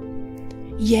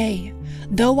 Yea,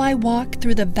 though I walk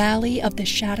through the valley of the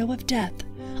shadow of death,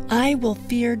 I will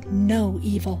fear no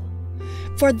evil.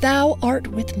 For thou art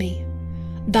with me.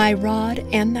 Thy rod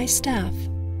and thy staff,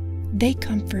 they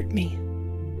comfort me.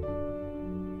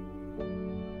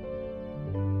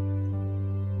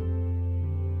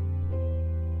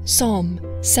 Psalm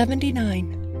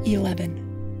 79, 11.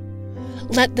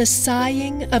 Let the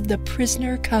sighing of the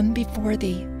prisoner come before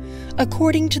thee.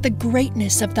 According to the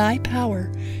greatness of thy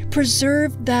power,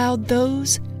 preserve thou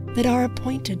those that are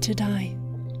appointed to die.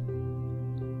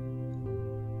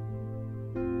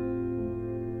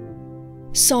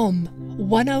 Psalm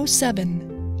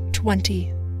 107,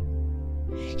 20.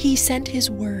 He sent his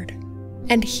word,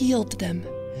 and healed them,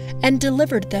 and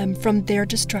delivered them from their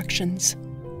destructions.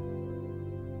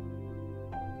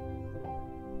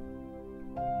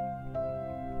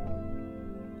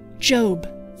 Job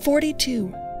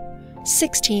 42,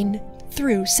 16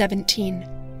 through 17.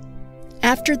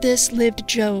 After this lived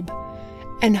Job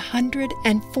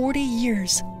 140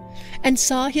 years, and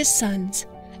saw his sons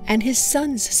and his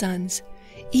sons' sons,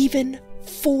 even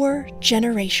 4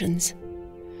 generations.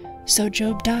 So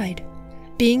Job died,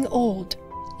 being old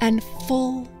and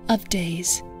full of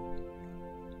days.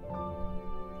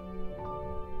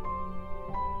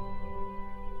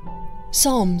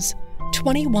 Psalms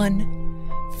 21,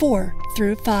 4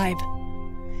 through 5.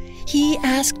 He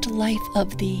asked life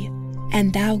of thee,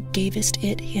 and thou gavest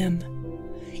it him,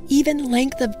 even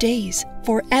length of days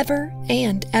forever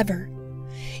and ever.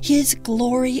 His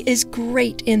glory is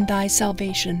great in thy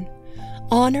salvation.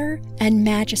 Honor and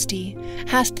majesty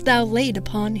hast thou laid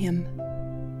upon him.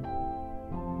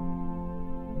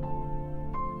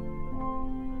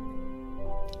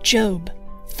 Job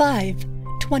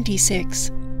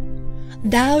 5:26.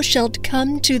 Thou shalt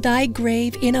come to thy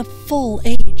grave in a full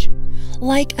age,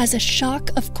 like as a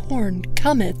shock of corn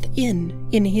cometh in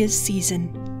his season.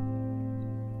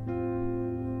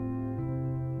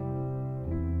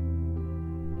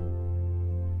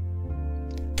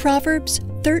 Proverbs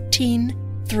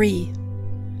 13:3.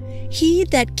 He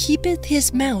that keepeth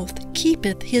his mouth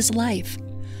keepeth his life,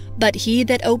 but he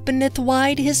that openeth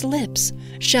wide his lips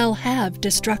shall have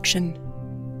destruction.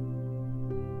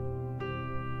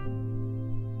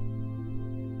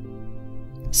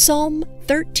 Psalm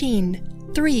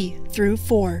 13:3 through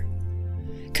 4.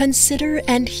 Consider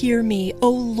and hear me, O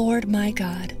Lord my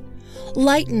God.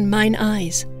 Lighten mine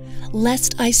eyes,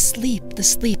 lest I sleep the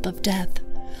sleep of death,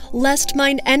 lest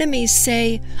mine enemies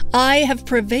say, I have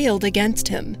prevailed against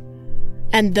him,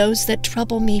 and those that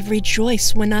trouble me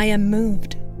rejoice when I am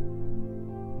moved.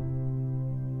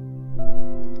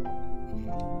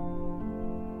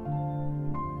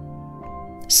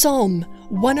 Psalm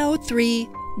 103,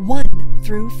 1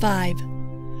 through 5.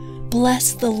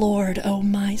 Bless the Lord, O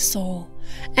my soul,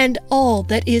 and all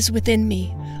that is within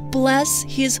me. Bless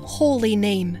his holy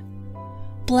name.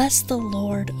 Bless the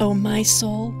Lord, O my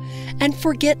soul, and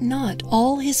forget not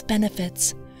all his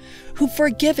benefits, who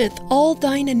forgiveth all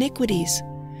thine iniquities,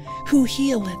 who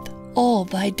healeth all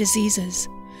thy diseases,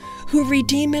 who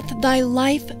redeemeth thy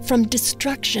life from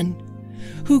destruction,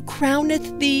 who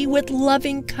crowneth thee with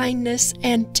loving kindness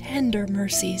and tender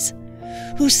mercies,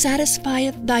 who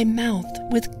satisfieth thy mouth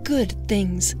with good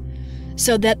things,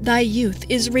 so that thy youth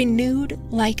is renewed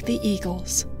like the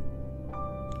eagles.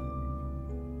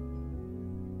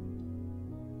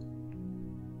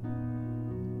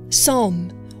 Psalm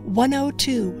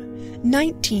 102,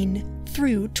 19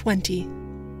 through 20.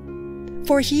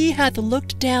 For he hath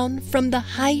looked down from the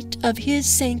height of his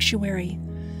sanctuary.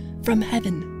 From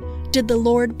heaven did the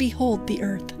Lord behold the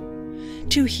earth,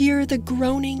 to hear the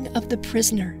groaning of the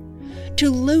prisoner, to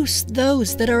loose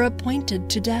those that are appointed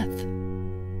to death.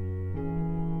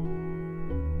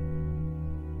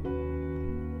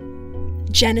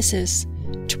 Genesis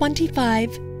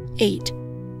 25:8.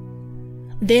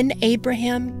 Then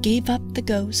Abraham gave up the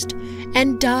ghost,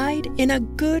 and died in a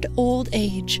good old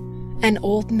age, an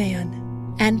old man,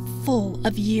 and full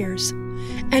of years,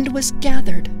 and was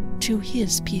gathered to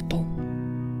his people.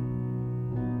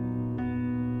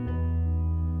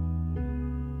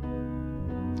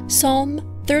 Psalm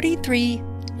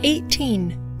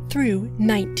 33:18 through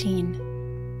 19.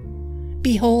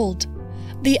 Behold,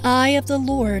 the eye of the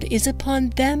Lord is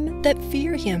upon them that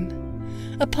fear him,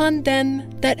 upon them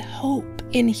that hope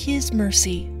in his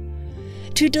mercy,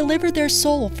 to deliver their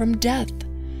soul from death,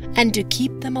 and to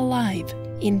keep them alive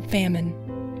in famine.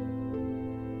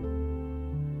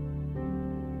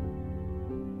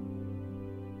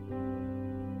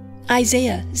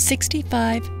 Isaiah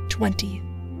 65:20.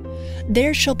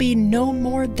 There shall be no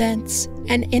more thence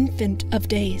an infant of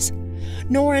days,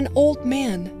 nor an old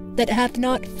man that hath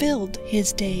not filled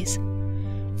his days.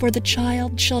 For the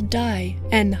child shall die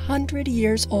 100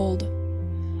 years old,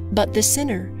 but the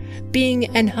sinner, being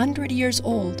 100 years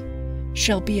old,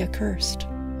 shall be accursed.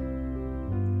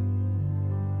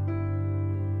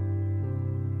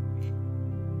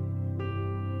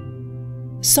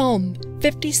 Psalm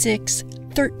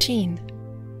 56:13.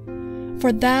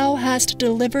 For thou hast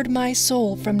delivered my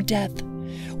soul from death.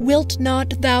 Wilt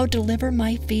not thou deliver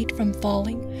my feet from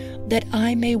falling, that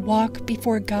I may walk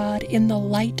before God in the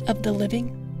light of the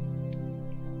living?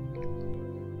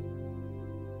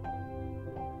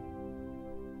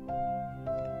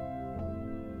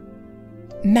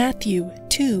 Matthew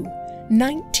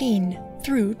 2:19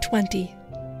 through 20.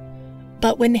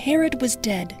 But when Herod was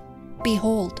dead,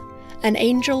 behold, an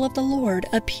angel of the Lord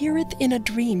appeareth in a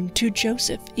dream to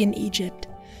Joseph in Egypt,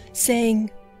 saying,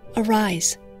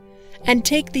 Arise, and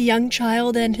take the young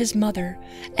child and his mother,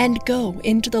 and go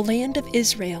into the land of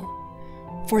Israel,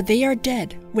 for they are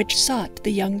dead which sought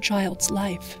the young child's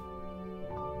life.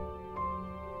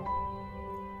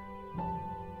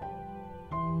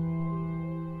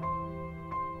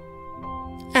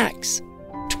 Acts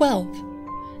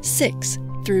 12:6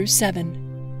 through 7.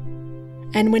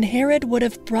 And when Herod would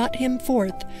have brought him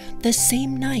forth the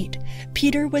same night,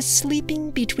 Peter was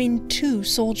sleeping between two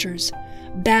soldiers,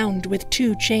 bound with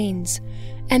 2 chains,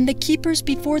 and the keepers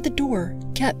before the door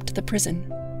kept the prison.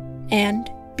 And,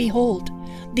 behold,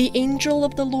 the angel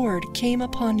of the Lord came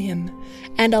upon him,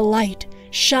 and a light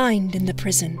shined in the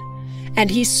prison. And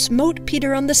he smote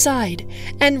Peter on the side,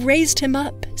 and raised him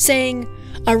up, saying,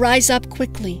 Arise up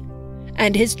quickly.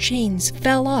 And his chains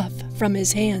fell off from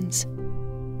his hands.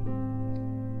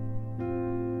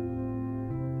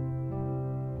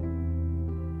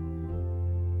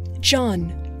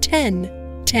 John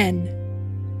 10:10.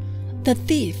 The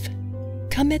thief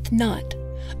cometh not,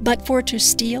 but for to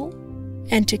steal,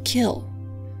 and to kill,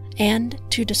 and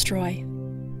to destroy.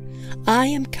 I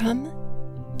am come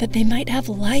that they might have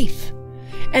life,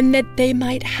 and that they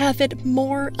might have it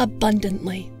more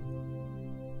abundantly.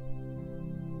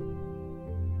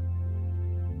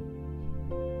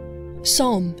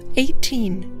 Psalm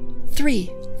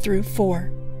 18:3-4.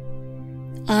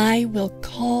 I will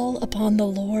call upon the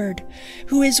Lord,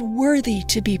 who is worthy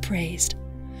to be praised.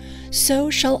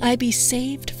 So shall I be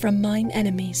saved from mine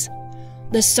enemies.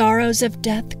 The sorrows of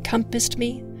death compassed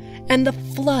me, and the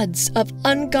floods of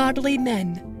ungodly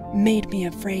men made me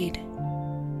afraid.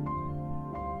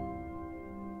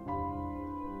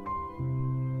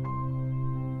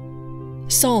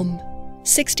 Psalm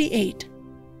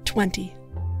 68:20.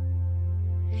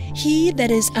 He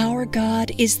that is our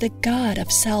God is the God of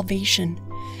salvation,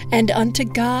 and unto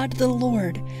God the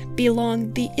Lord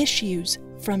belong the issues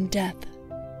from death.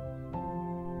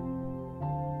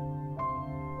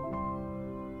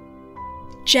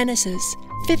 Genesis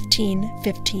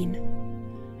 15:15.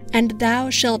 And thou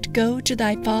shalt go to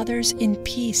thy fathers in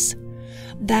peace.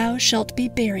 Thou shalt be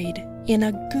buried in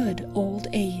a good old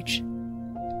age.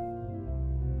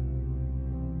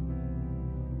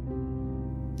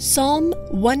 Psalm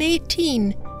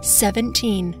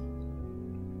 118:17.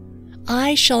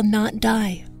 I shall not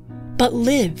die, but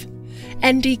live,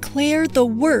 and declare the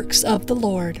works of the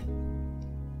Lord.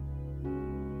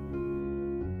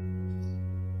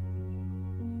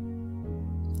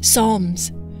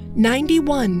 Psalms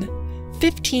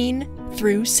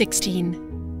 91:15-16.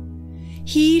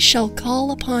 He shall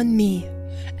call upon me,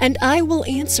 and I will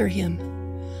answer him.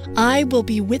 I will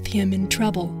be with him in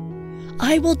trouble.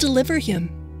 I will deliver him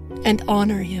and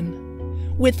honor him.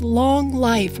 With long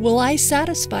life will I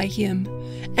satisfy him,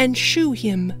 and shew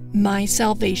him my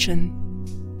salvation.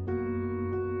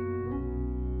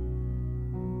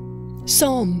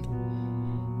 Psalm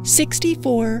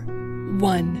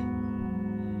 64:1.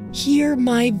 Hear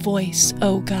my voice,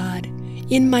 O God,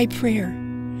 in my prayer.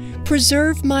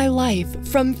 Preserve my life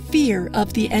from fear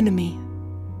of the enemy.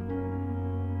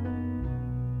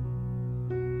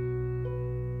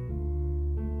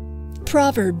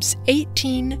 Proverbs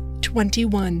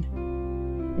 18:21.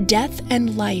 Death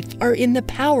and life are in the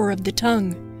power of the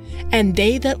tongue, and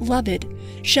they that love it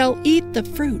shall eat the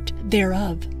fruit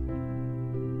thereof.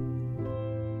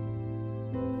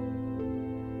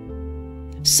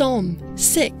 Psalm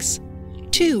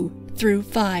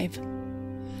 6:2-5.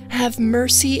 Have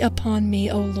mercy upon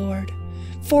me, O Lord,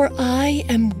 for I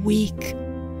am weak.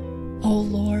 O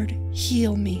Lord,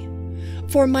 heal me,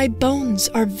 for my bones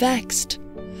are vexed.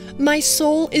 My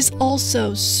soul is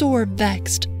also sore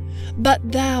vexed.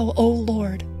 But thou, O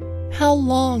Lord, how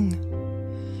long?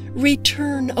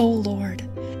 Return, O Lord,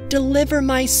 deliver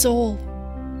my soul.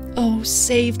 O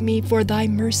save me for thy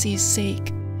mercy's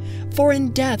sake. For in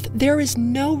death there is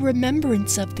no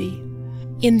remembrance of thee.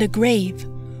 In the grave,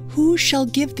 who shall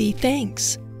give thee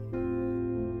thanks?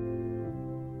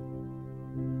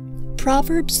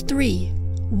 Proverbs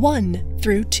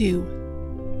 3:1-2.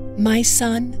 My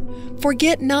son,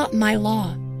 forget not my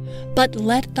law, but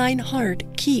let thine heart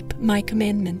keep my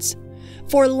commandments.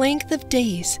 For length of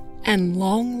days and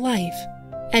long life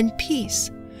and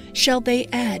peace shall they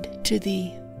add to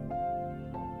thee.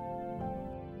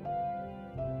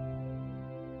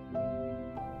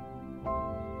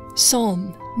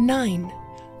 Psalm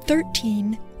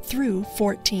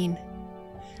 9:13-14.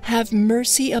 Have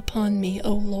mercy upon me,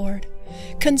 O Lord.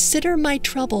 Consider my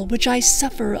trouble which I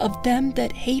suffer of them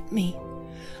that hate me.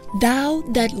 Thou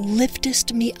that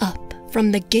liftest me up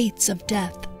from the gates of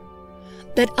death,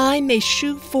 that I may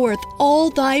shew forth all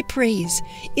thy praise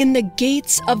in the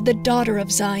gates of the daughter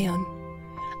of Zion.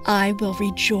 I will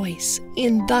rejoice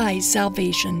in thy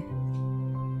salvation.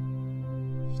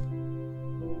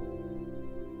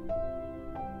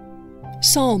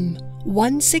 Psalm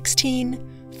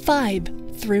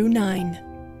 116:5-9.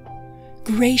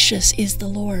 Gracious is the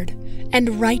Lord,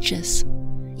 and righteous,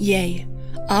 yea,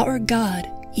 our God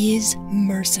is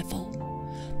merciful.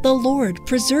 The Lord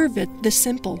preserveth the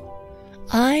simple.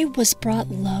 I was brought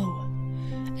low,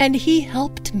 and he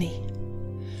helped me.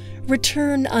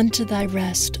 Return unto thy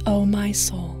rest, O my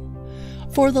soul.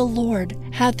 For the Lord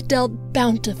hath dealt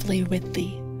bountifully with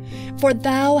thee. For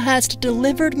thou hast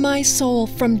delivered my soul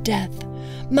from death,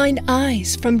 mine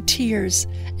eyes from tears,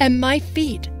 and my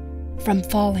feet from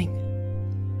falling.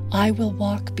 I will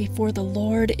walk before the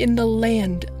Lord in the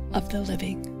land of the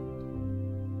living.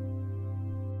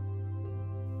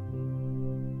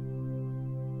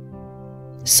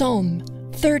 Psalm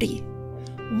 30,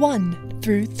 1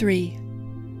 through 3.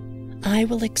 I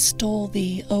will extol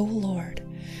thee, O Lord,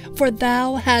 for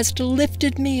thou hast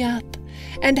lifted me up,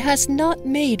 and hast not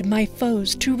made my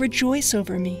foes to rejoice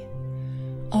over me.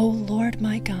 O Lord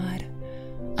my God,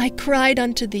 I cried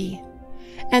unto thee,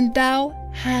 and thou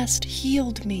hast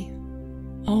healed me.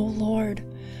 O Lord,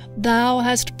 thou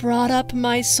hast brought up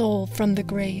my soul from the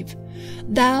grave.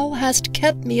 Thou hast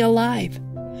kept me alive,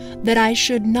 that I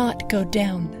should not go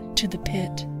down to the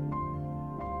pit.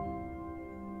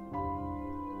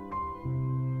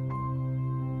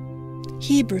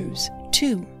 Hebrews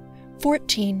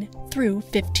 2:14 through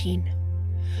 15.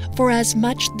 For as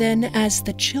much then as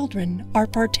the children are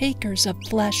partakers of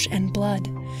flesh and blood,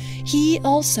 he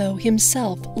also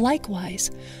himself likewise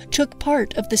took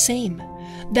part of the same,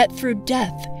 that through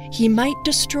death he might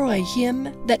destroy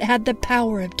him that had the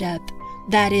power of death,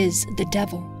 that is, the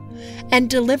devil, and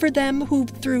deliver them who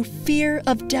through fear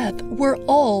of death were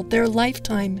all their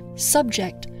lifetime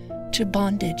subject to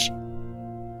bondage.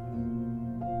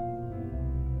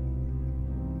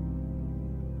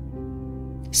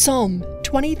 Psalm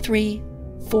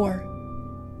 23:4.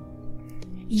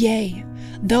 Yea,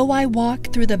 though I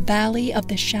walk through the valley of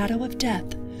the shadow of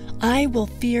death, I will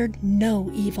fear no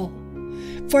evil.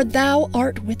 For thou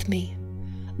art with me.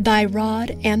 Thy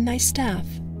rod and thy staff,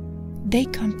 they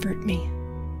comfort me.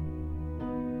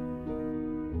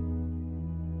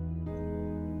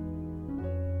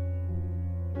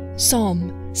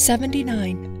 Psalm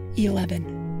 79:11.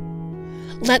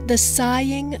 Let the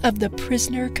sighing of the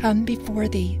prisoner come before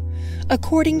thee.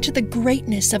 According to the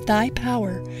greatness of thy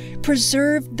power,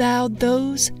 preserve thou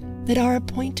those that are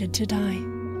appointed to die.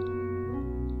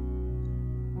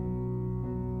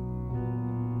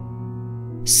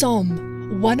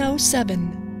 Psalm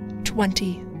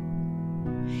 107:20.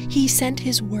 He sent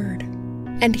his word,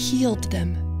 and healed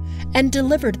them, and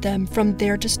delivered them from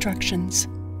their destructions.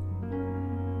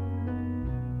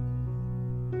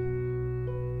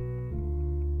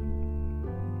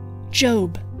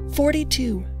 Job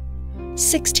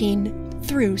 42:16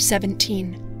 through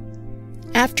 17.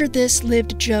 After this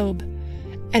lived Job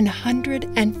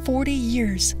 140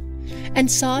 years,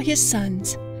 and saw his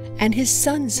sons and his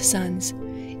sons' sons,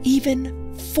 even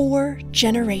 4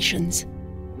 generations.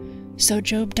 So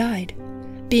Job died,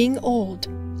 being old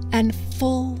and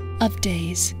full of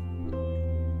days.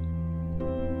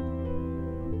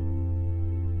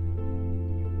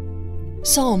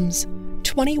 Psalms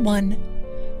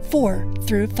 21:4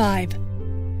 through 5.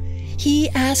 He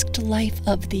asked life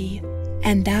of thee,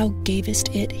 and thou gavest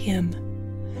it him,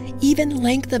 even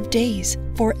length of days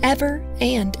forever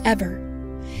and ever.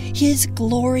 His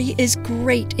glory is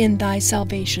great in thy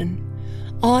salvation.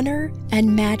 Honor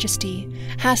and majesty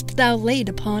hast thou laid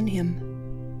upon him.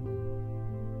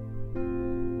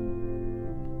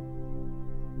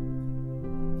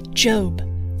 Job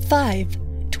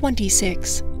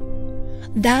 5:26.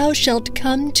 Thou shalt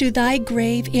come to thy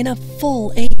grave in a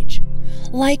full age,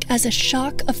 like as a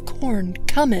shock of corn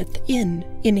cometh in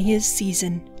his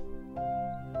season.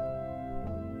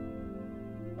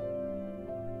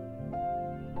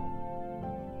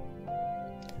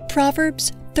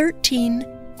 Proverbs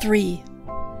 13:3.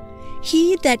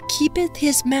 He that keepeth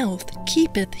his mouth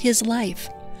keepeth his life,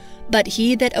 but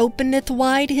he that openeth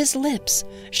wide his lips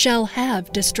shall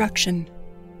have destruction.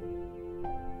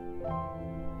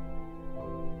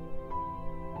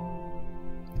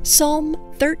 Psalm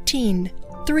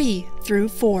 13:3 through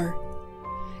 4.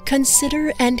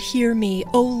 Consider and hear me,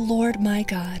 O Lord my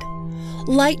God.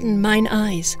 Lighten mine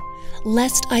eyes,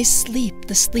 lest I sleep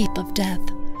the sleep of death,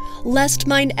 lest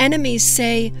mine enemies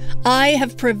say, I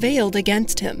have prevailed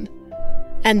against him,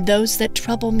 and those that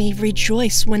trouble me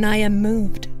rejoice when I am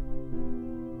moved.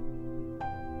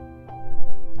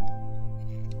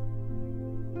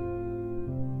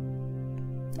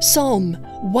 Psalm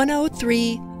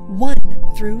 103:1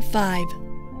 through 5.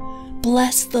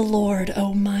 Bless the Lord,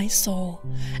 O my soul,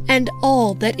 and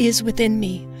all that is within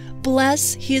me.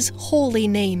 Bless his holy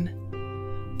name.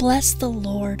 Bless the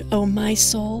Lord, O my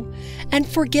soul, and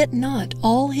forget not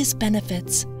all his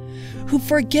benefits, who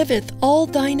forgiveth all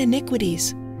thine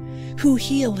iniquities, who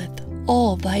healeth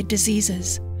all thy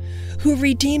diseases, who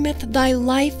redeemeth thy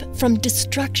life from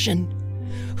destruction,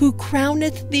 who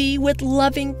crowneth thee with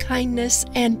loving kindness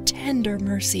and tender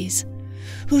mercies,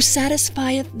 who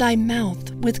satisfieth thy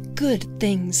mouth with good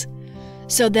things,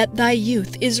 so that thy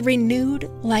youth is renewed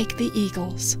like the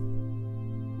eagles.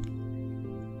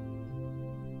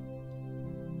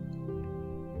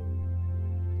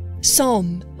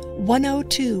 Psalm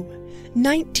 102,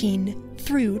 19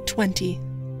 through 20.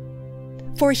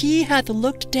 For he hath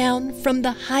looked down from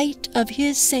the height of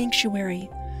his sanctuary.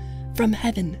 From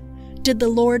heaven did the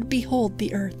Lord behold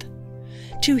the earth,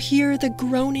 to hear the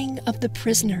groaning of the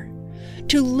prisoner,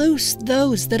 to loose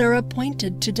those that are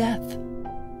appointed to death.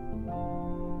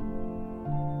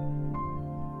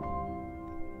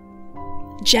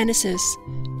 Genesis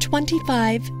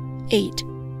 25:8.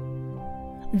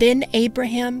 Then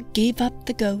Abraham gave up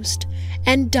the ghost,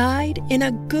 and died in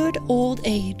a good old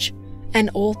age, an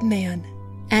old man,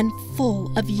 and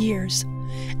full of years,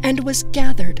 and was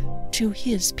gathered to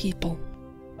his people.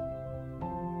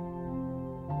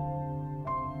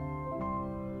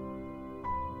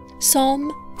 Psalm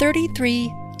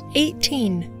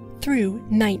 33:18 through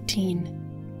 19.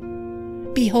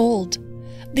 Behold,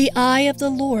 the eye of the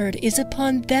Lord is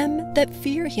upon them that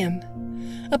fear him,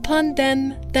 upon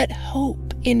them that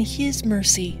hope in his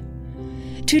mercy,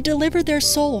 to deliver their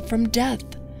soul from death,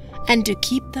 and to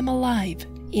keep them alive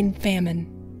in famine.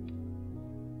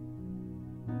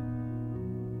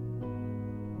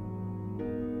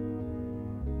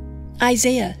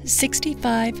 Isaiah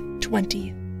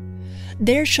 65:20.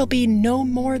 There shall be no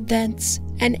more thence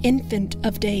an infant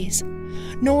of days,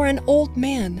 nor an old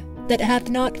man that hath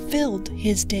not filled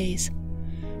his days.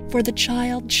 For the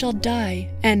child shall die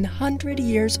 100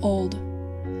 years old,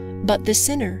 but the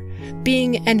sinner,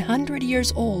 being 100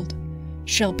 years old,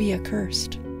 shall be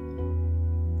accursed.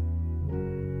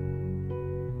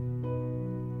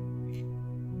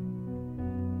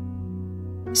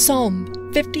 Psalm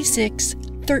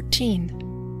 56:13.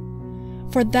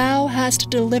 For thou hast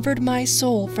delivered my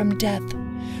soul from death.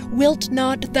 Wilt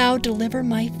not thou deliver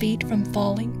my feet from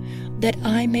falling, that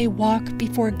I may walk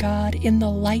before God in the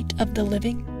light of the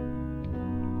living?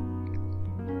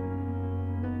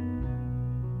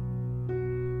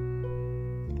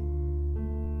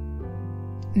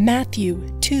 Matthew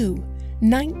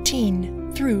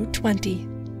 2:19 through 20.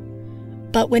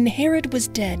 But when Herod was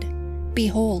dead,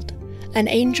 behold, an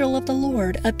angel of the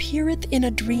Lord appeareth in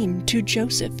a dream to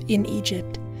Joseph in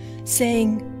Egypt,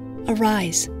 saying,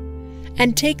 Arise,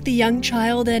 and take the young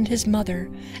child and his mother,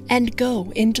 and go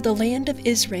into the land of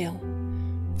Israel,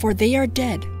 for they are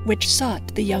dead which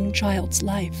sought the young child's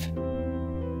life.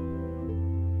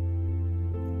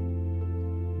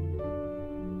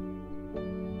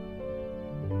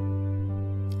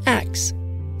 Acts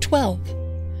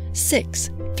 12:6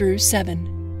 through 7.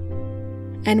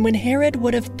 And when Herod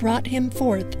would have brought him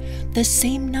forth, the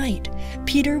same night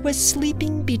Peter was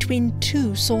sleeping between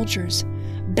two soldiers,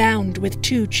 bound with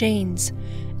 2 chains,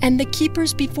 and the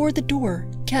keepers before the door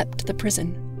kept the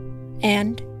prison.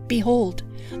 And, behold,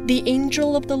 the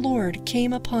angel of the Lord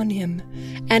came upon him,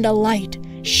 and a light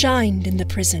shined in the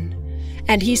prison.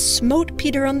 And he smote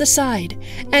Peter on the side,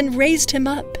 and raised him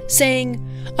up, saying,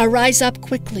 Arise up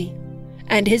quickly.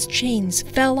 And his chains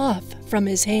fell off from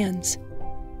his hands.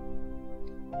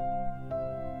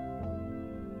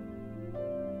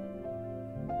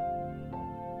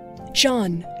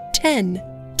 John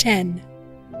 10:10.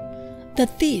 The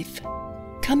thief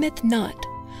cometh not,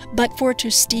 but for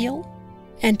to steal,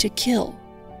 and to kill,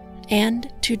 and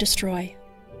to destroy.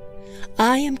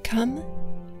 I am come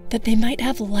that they might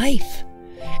have life,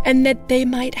 and that they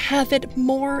might have it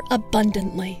more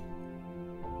abundantly.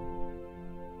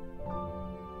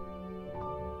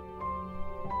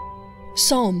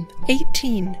 Psalm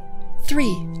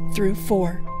 18:3 through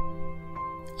 4.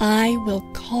 I will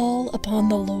call upon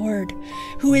the Lord,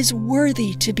 who is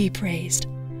worthy to be praised.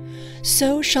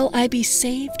 So shall I be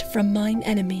saved from mine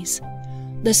enemies.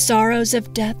 The sorrows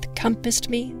of death compassed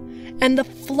me, and the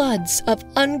floods of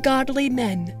ungodly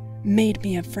men made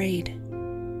me afraid.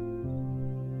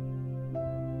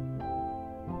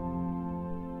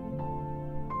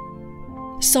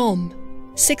 Psalm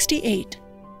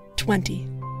 68:20.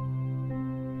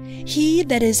 He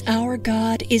that is our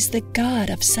God is the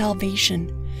God of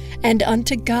salvation, and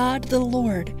unto God the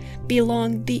Lord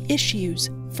belong the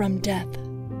issues from death.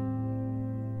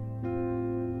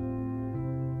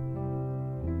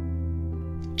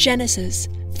 Genesis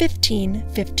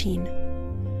 15:15.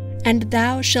 And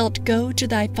thou shalt go to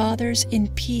thy fathers in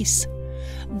peace.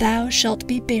 Thou shalt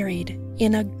be buried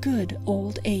in a good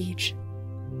old age.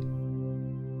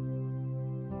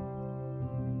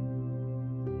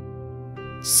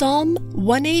 Psalm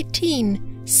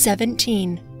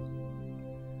 118:17.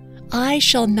 I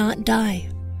shall not die,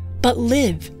 but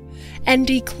live, and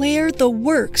declare the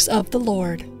works of the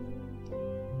Lord.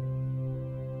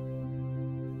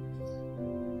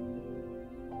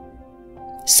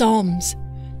 Psalms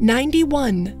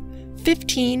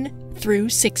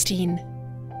 91:15-16.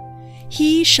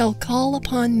 He shall call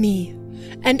upon me,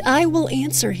 and I will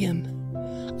answer him.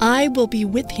 I will be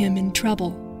with him in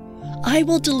trouble. I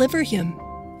will deliver him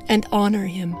and honor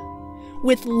him.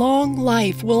 With long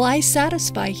life will I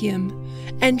satisfy him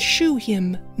and shew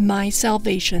him my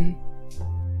salvation.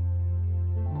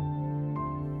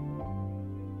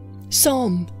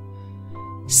 Psalm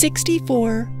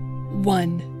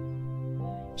 64:1.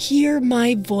 Hear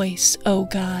my voice, O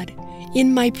God,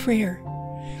 in my prayer.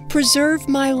 Preserve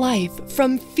my life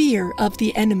from fear of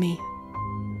the enemy.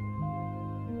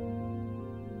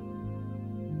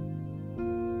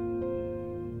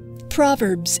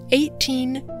 Proverbs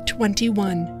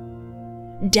 18:21.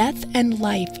 Death and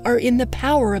life are in the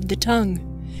power of the tongue,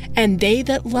 and they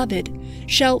that love it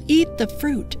shall eat the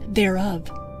fruit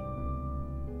thereof.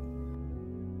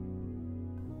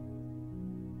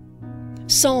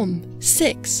 Psalm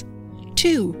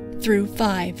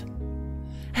 6:2-5.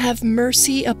 Have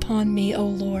mercy upon me, O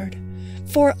Lord,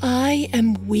 for I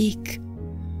am weak.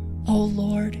 O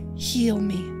Lord, heal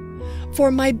me,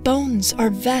 for my bones are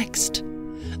vexed.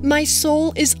 My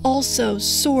soul is also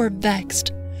sore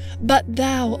vexed. But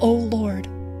thou, O Lord,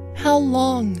 how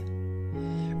long?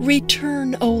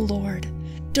 Return, O Lord,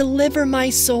 deliver my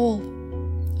soul.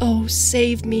 O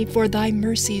save me for thy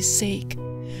mercy's sake.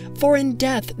 For in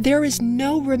death there is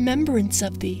no remembrance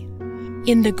of thee.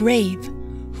 In the grave,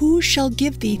 who shall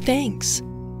give thee thanks?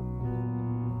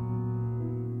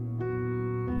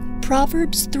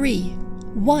 Proverbs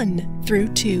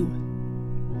 3:1-2.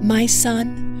 My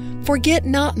son, forget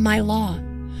not my law,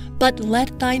 but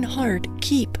let thine heart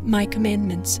keep my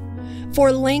commandments.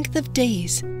 For length of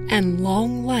days and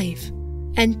long life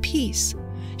and peace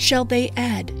shall they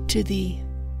add to thee.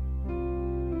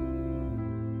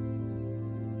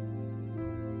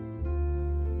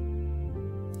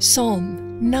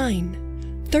 Psalm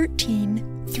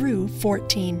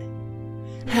 9:13-14.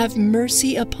 Have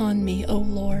mercy upon me, O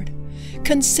Lord.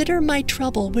 Consider my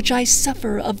trouble which I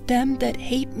suffer of them that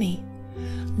hate me.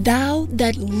 Thou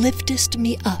that liftest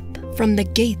me up from the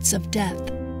gates of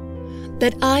death,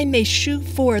 that I may shew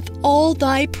forth all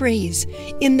thy praise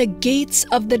in the gates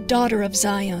of the daughter of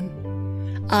Zion.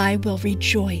 I will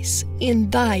rejoice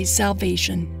in thy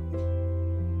salvation.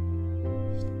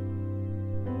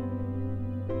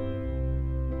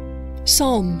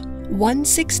 Psalm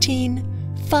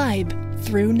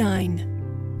 116:5-9.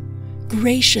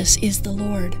 Gracious is the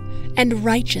Lord, and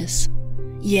righteous,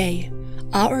 yea,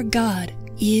 our God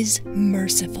is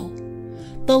merciful.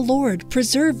 The Lord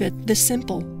preserveth the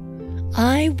simple.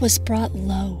 I was brought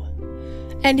low,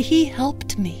 and he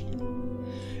helped me.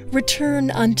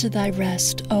 Return unto thy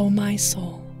rest, O my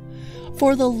soul,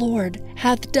 for the Lord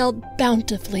hath dealt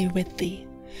bountifully with thee.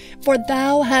 For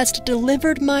thou hast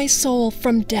delivered my soul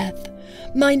from death,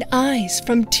 mine eyes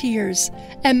from tears,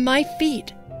 and my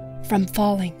feet from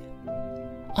falling.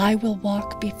 I will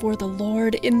walk before the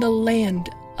Lord in the land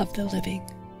of the living.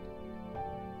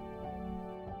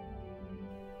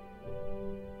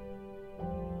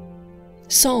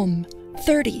 Psalm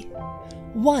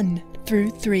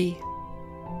 30:1-3.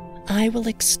 I will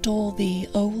extol thee,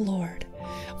 O Lord,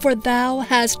 for thou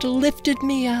hast lifted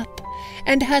me up,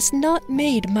 and hast not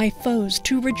made my foes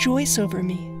to rejoice over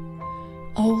me.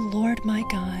 O Lord my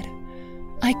God,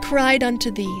 I cried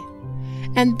unto thee,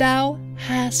 and thou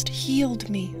hast healed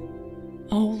me.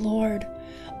 O Lord,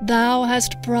 thou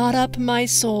hast brought up my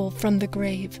soul from the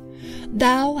grave.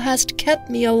 Thou hast kept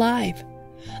me alive,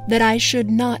 that I should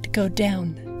not go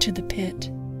down to the pit.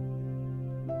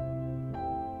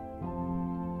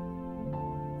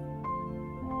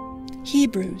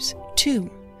 Hebrews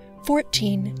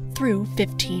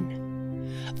 2:14-15.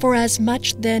 For as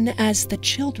much then as the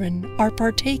children are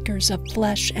partakers of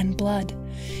flesh and blood,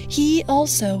 he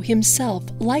also himself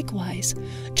likewise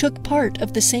took part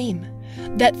of the same,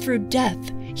 that through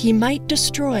death he might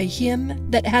destroy him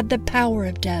that had the power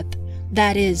of death,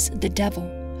 that is, the devil,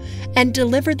 and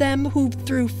deliver them who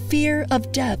through fear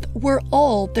of death were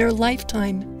all their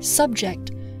lifetime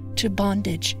subject to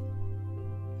bondage.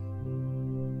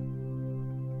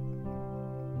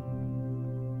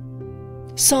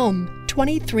 Psalm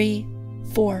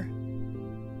 23:4.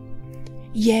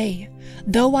 Yea,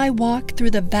 though I walk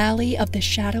through the valley of the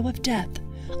shadow of death,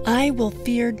 I will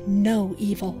fear no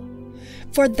evil,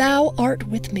 for thou art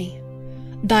with me.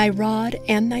 Thy rod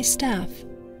and thy staff,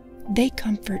 they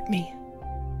comfort me.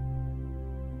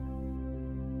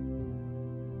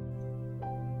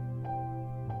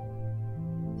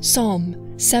 Psalm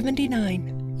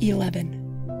 79:11.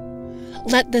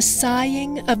 Let the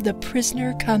sighing of the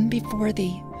prisoner come before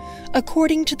thee.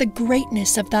 According to the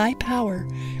greatness of thy power,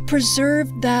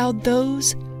 preserve thou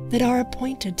those that are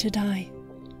appointed to die.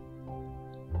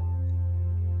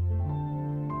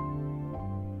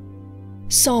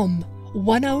 Psalm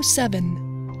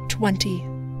 107:20.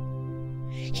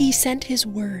 He sent his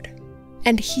word,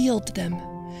 and healed them,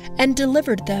 and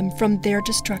delivered them from their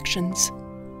destructions.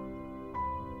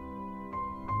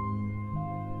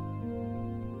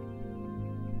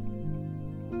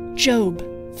 Job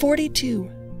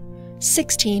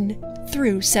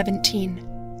 42:16-17.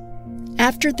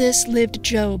 After this lived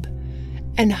Job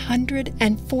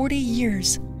 140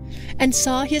 years, and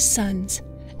saw his sons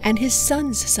and his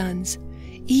sons' sons,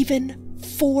 even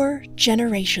 4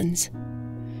 generations.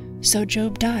 So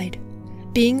Job died,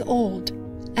 being old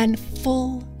and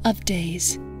full of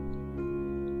days.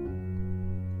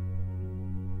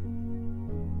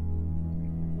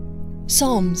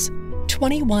 Psalms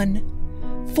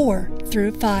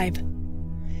 21:4-5.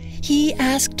 He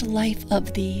asked life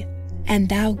of thee, and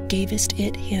thou gavest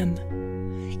it him,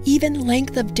 even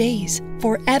length of days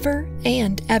forever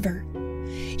and ever.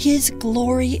 His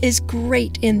glory is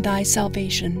great in thy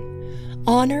salvation.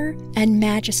 Honor and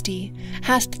majesty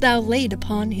hast thou laid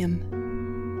upon him.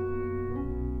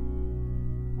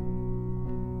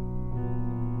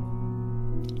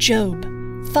 Job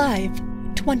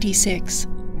 5:26.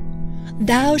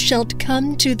 Thou shalt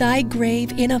come to thy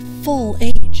grave in a full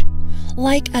age,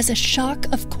 like as a shock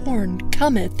of corn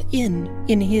cometh in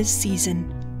his season.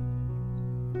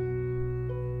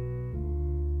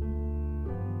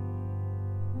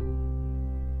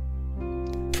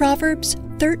 Proverbs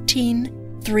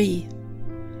 13:3.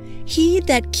 He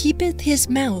that keepeth his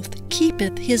mouth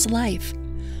keepeth his life,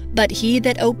 but he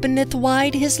that openeth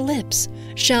wide his lips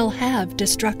shall have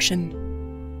destruction.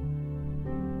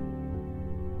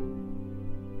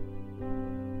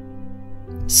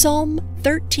 Psalm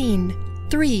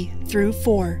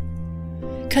 13:3-4.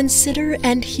 Consider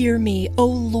and hear me, O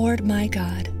Lord my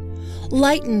God.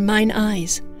 Lighten mine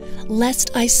eyes, lest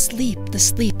I sleep the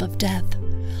sleep of death,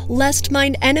 lest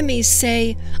mine enemies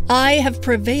say, I have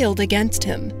prevailed against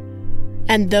him,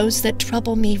 and those that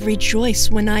trouble me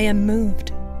rejoice when I am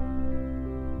moved.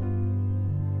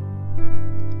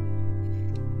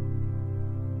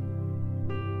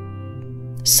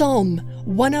 Psalm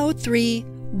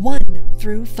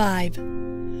 103:1-5.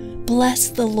 Bless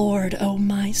the Lord, O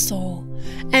my soul,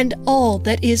 and all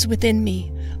that is within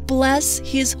me. Bless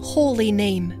his holy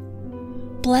name.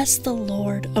 Bless the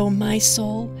Lord, O my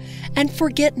soul, and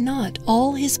forget not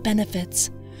all his benefits,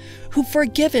 who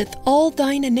forgiveth all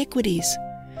thine iniquities,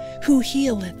 who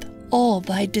healeth all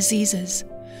thy diseases,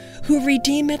 who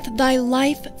redeemeth thy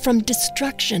life from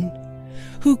destruction,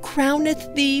 who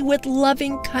crowneth thee with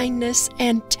loving kindness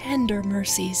and tender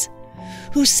mercies,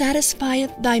 who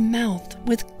satisfieth thy mouth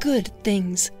with good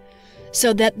things,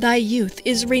 so that thy youth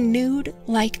is renewed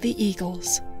like the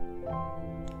eagles.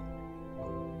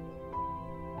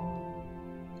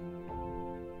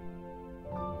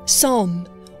 Psalm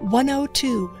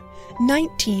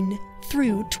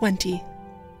 102:19-20.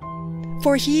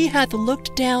 For he hath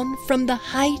looked down from the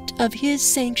height of his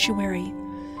sanctuary.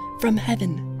 From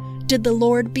heaven did the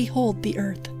Lord behold the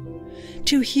earth,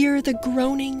 to hear the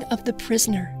groaning of the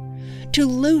prisoner, to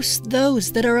loose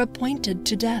those that are appointed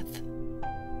to death.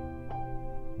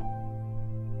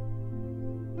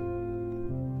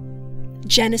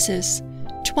 Genesis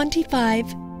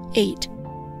 25:8.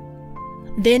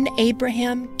 Then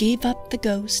Abraham gave up the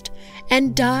ghost,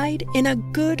 and died in a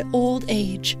good old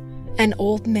age, an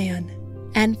old man,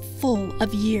 and full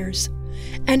of years,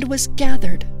 and was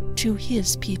gathered to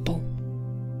his people.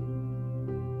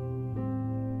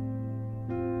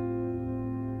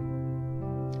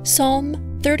 Psalm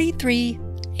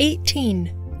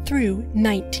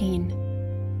 33:18-19.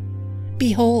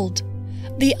 Behold,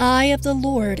 the eye of the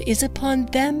Lord is upon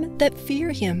them that fear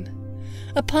him,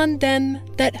 upon them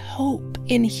that hope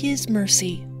in his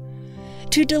mercy,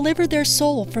 to deliver their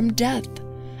soul from death,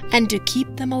 and to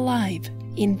keep them alive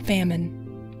in famine.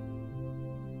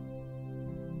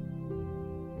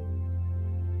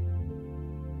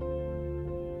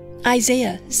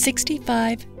 Isaiah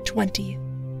 65:20.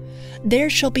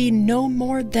 There shall be no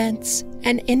more thence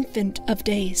an infant of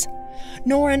days,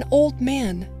 nor an old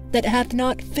man that hath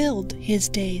not filled his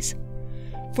days.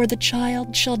 For the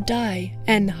child shall die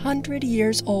 100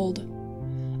 years old,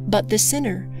 but the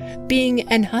sinner, being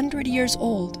 100 years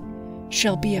old,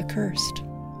 shall be accursed.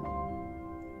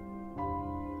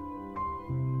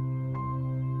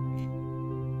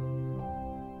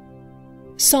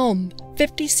 Psalm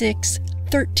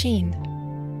 56:13.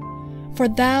 For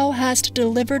thou hast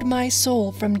delivered my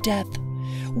soul from death.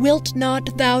 Wilt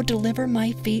not thou deliver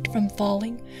my feet from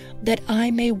falling, that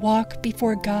I may walk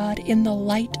before God in the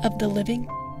light of the living?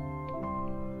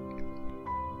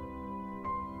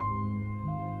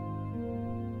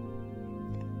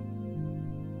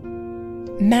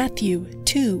 Matthew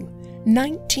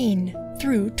 2:19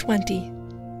 through 20.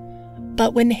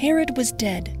 But when Herod was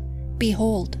dead,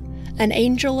 behold, an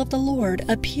angel of the Lord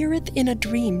appeareth in a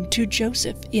dream to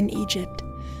Joseph in Egypt,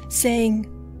 saying,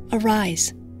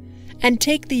 Arise, and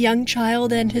take the young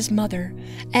child and his mother,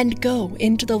 and go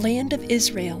into the land of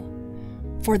Israel,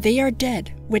 for they are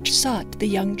dead which sought the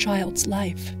young child's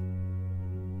life.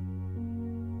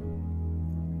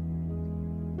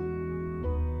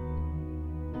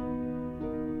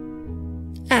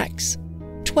 Acts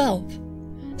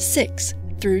 12:6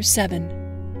 through 7.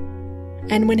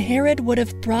 And when Herod would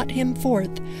have brought him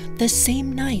forth, the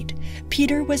same night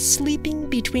Peter was sleeping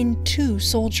between two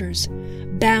soldiers,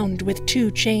 bound with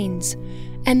two chains,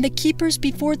 and the keepers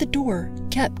before the door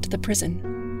kept the prison.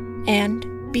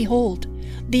 And, behold,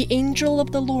 the angel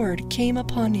of the Lord came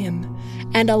upon him,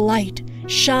 and a light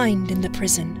shined in the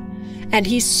prison. And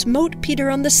he smote Peter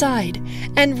on the side,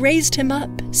 and raised him up,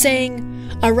 saying,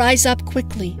 Arise up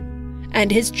quickly.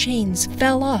 And his chains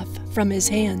fell off from his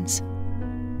hands.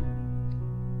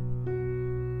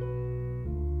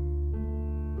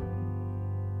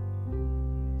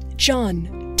 John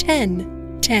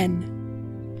 10:10.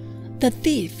 The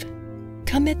thief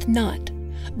cometh not,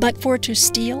 but for to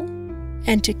steal,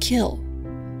 and to kill,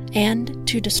 and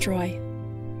to destroy.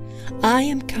 I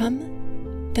am come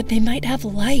that they might have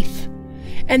life,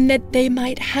 and that they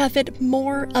might have it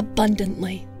more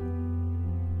abundantly.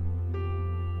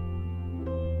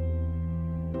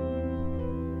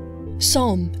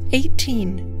 Psalm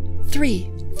 18:3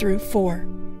 through 4.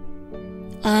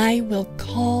 I will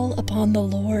call upon the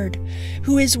Lord,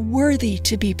 who is worthy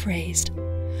to be praised.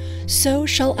 So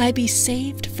shall I be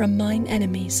saved from mine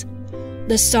enemies.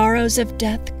 The sorrows of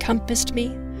death compassed me,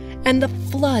 and the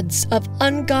floods of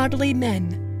ungodly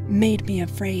men made me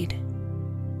afraid.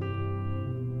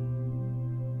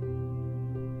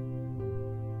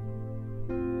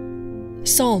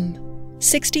 Psalm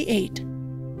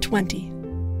 68:20.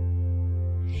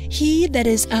 He that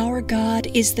is our God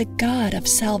is the God of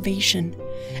salvation,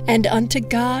 and unto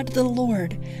God the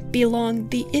Lord belong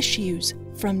the issues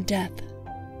from death.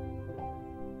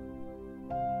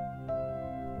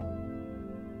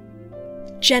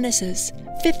 Genesis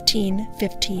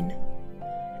 15:15.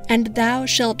 And thou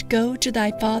shalt go to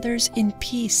thy fathers in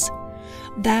peace.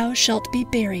 Thou shalt be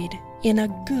buried in a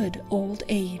good old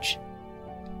age.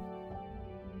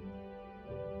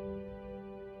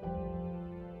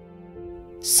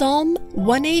 Psalm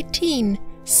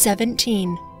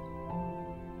 118:17.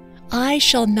 I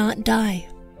shall not die,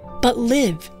 but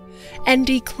live, and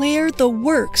declare the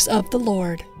works of the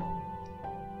Lord.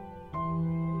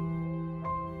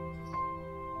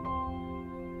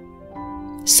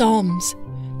 Psalms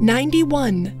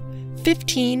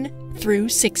 91:15 through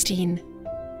 16.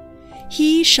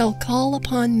 He shall call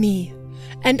upon me,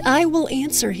 and I will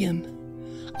answer him.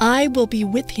 I will be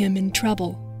with him in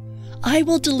trouble. I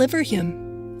will deliver him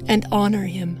and honor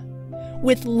him.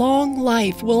 With long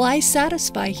life will I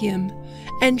satisfy him,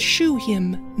 and shew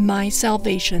him my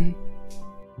salvation.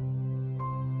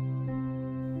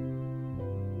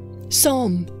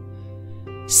 Psalm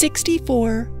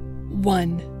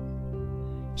 64:1.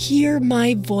 Hear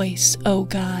my voice, O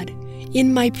God,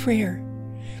 in my prayer.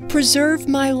 Preserve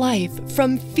my life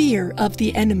from fear of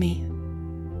the enemy.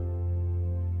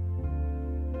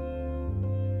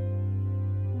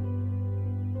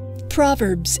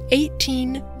 Proverbs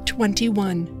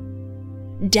 18:21.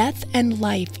 Death and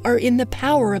life are in the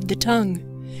power of the tongue,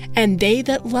 and they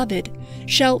that love it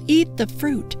shall eat the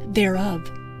fruit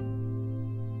thereof.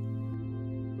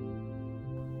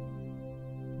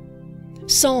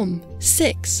 Psalm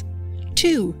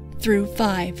 6:2 through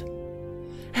 5.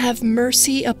 Have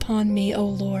mercy upon me, O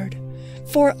Lord,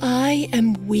 for I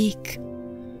am weak.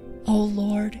 O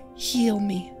Lord, heal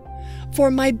me, for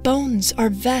my bones are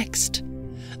vexed.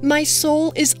 My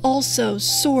soul is also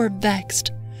sore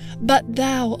vexed. But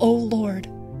thou, O Lord,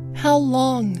 how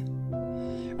long?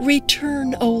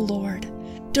 Return, O Lord,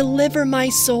 deliver my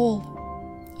soul.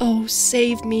 O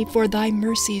save me for thy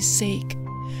mercy's sake.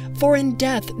 For in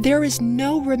death there is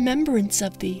no remembrance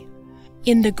of thee.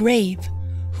 In the grave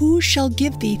who shall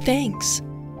give thee thanks?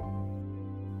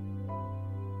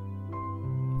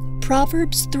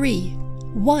 Proverbs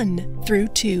 3:1 through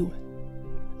 2.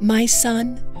 My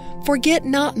son, forget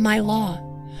not my law,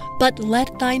 but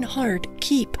let thine heart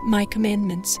keep my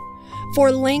commandments.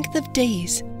 For length of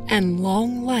days and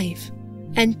long life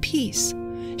and peace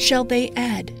shall they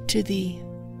add to thee.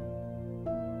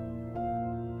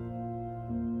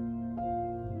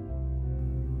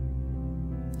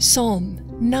 Psalm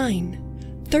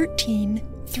 9:13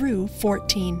 through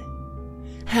 14.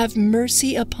 Have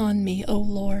mercy upon me, O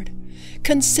Lord.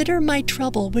 Consider my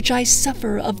trouble which I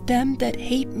suffer of them that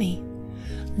hate me.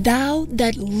 Thou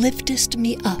that liftest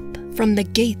me up from the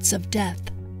gates of death,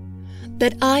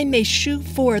 that I may shew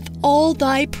forth all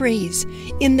thy praise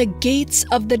in the gates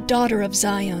of the daughter of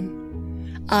Zion.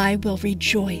 I will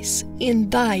rejoice in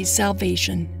thy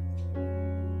salvation.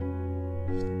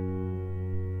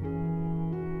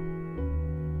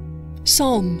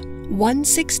 Psalm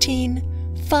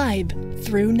 116:5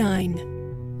 through 9.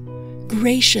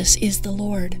 Gracious is the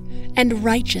Lord, and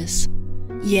righteous,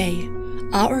 yea,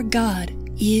 our God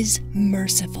is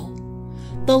merciful.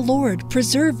 The Lord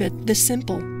preserveth the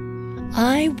simple.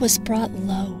 I was brought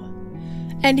low,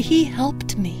 and he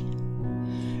helped me.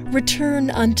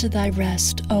 Return unto thy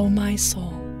rest, O my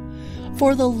soul,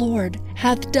 for the Lord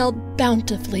hath dealt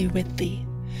bountifully with thee.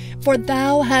 For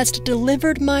thou hast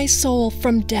delivered my soul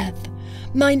from death,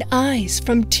 mine eyes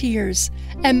from tears,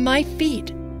 and my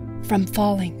feet from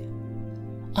falling.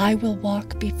 I will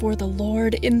walk before the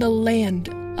Lord in the land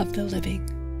of the living.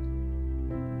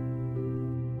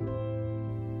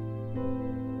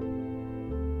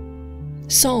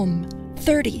 Psalm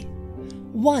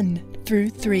 30:1 through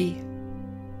 3.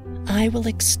 I will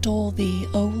extol thee,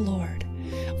 O Lord,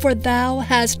 for thou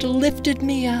hast lifted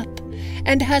me up,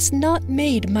 and hast not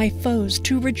made my foes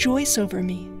to rejoice over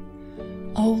me.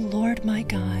 O Lord my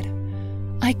God,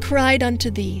 I cried unto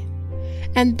thee,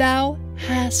 and thou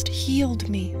hast healed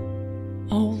me.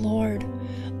 O Lord,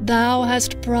 thou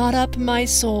hast brought up my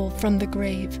soul from the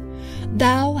grave.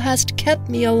 Thou hast kept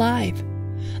me alive,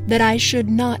 that I should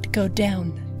not go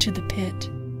down to the pit.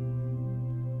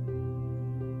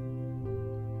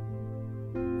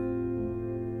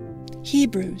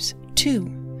 Hebrews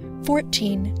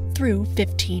 2:14 through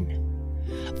 15.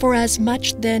 For as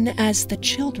much then as the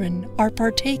children are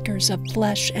partakers of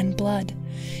flesh and blood,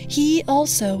 he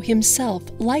also himself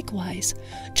likewise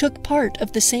took part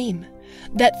of the same,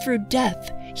 that through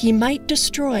death he might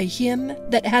destroy him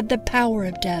that had the power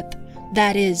of death,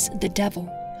 that is, the devil,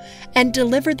 and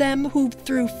deliver them who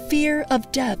through fear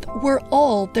of death were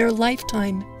all their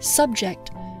lifetime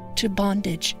subject to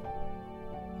bondage.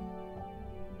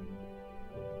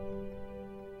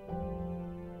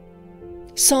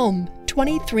 Psalm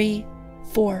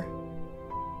 23:4.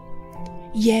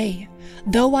 Yea,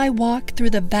 though I walk through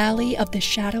the valley of the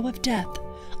shadow of death,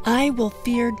 I will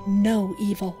fear no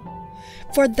evil,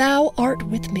 for thou art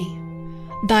with me.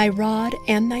 Thy rod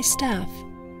and thy staff,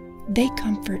 they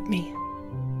comfort me.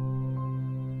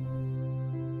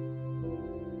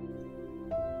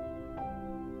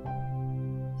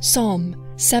 Psalm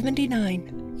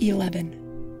 79:11.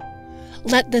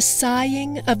 Let the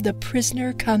sighing of the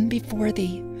prisoner come before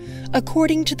thee.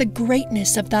 According to the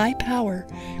greatness of thy power,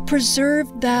 preserve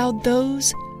thou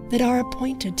those that are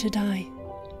appointed to die.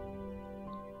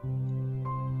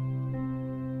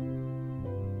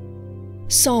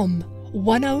 Psalm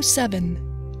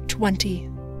 107:20.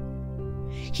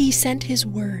 He sent his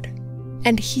word,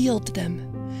 and healed them,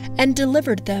 and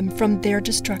delivered them from their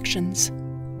destructions.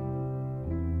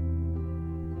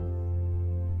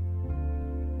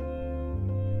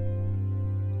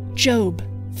 Job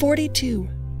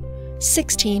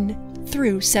 42:16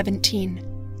 through 17.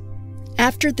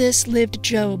 After this lived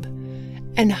Job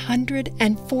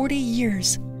 140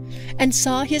 years, and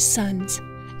saw his sons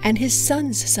and his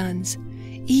sons' sons,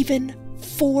 even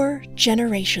 4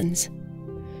 generations.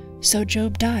 So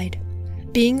Job died,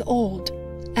 being old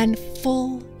and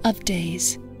full of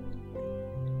days.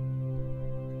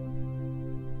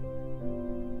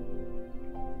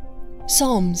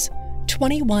 Psalms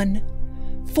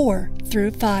 21:4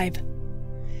 through 5.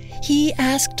 He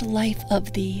asked life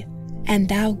of thee, and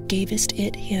thou gavest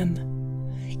it him,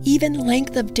 even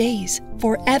length of days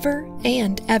forever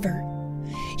and ever.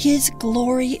 His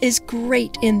glory is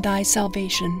great in thy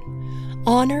salvation.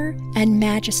 Honor and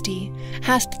majesty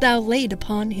hast thou laid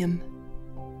upon him.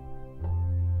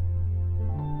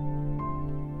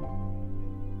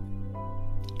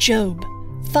 Job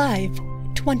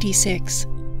 5:26.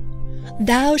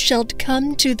 Thou shalt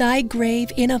come to thy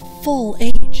grave in a full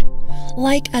age,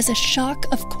 like as a shock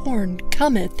of corn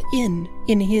cometh in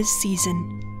his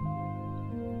season.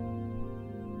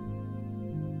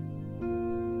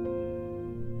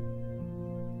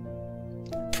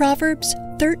 Proverbs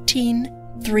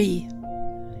 13:3.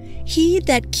 He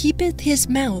that keepeth his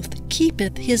mouth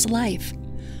keepeth his life,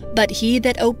 but he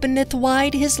that openeth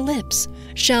wide his lips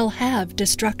shall have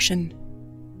destruction.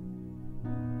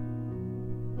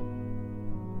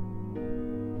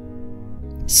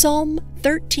 Psalm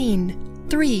 13,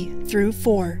 3 through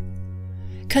 4.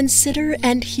 Consider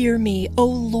and hear me, O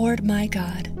Lord my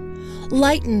God.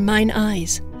 Lighten mine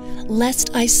eyes,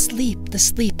 lest I sleep the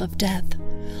sleep of death,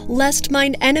 lest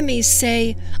mine enemies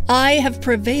say, I have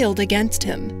prevailed against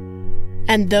him,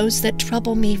 and those that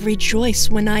trouble me rejoice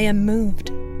when I am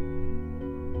moved.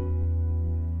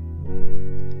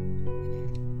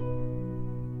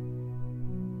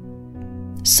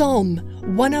 Psalm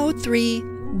 103,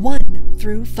 1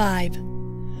 through 5.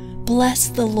 Bless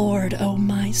the Lord, O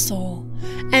my soul,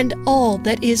 and all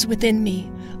that is within me.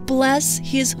 Bless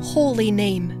his holy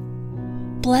name.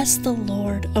 Bless the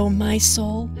Lord, O my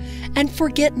soul, and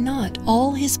forget not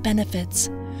all his benefits,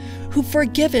 who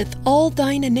forgiveth all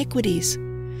thine iniquities,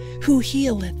 who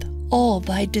healeth all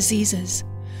thy diseases,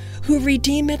 who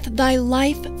redeemeth thy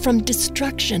life from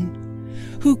destruction,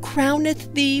 who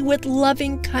crowneth thee with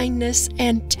loving kindness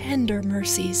and tender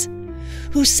mercies,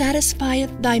 who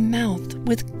satisfieth thy mouth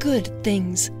with good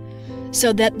things,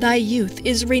 so that thy youth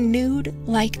is renewed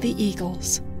like the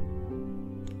eagles.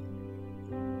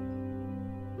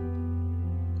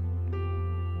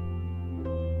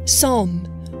 Psalm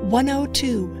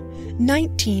 102,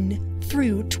 19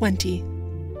 through 20.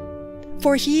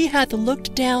 For he hath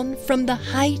looked down from the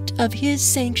height of his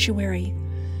sanctuary.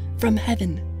 From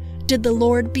heaven did the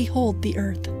Lord behold the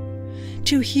earth,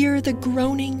 to hear the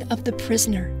groaning of the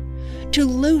prisoner, to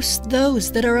loose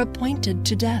those that are appointed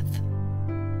to death.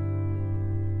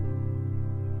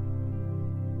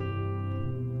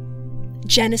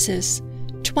 Genesis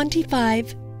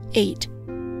 25, 8.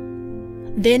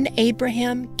 Then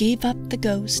Abraham gave up the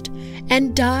ghost,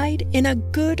 and died in a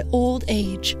good old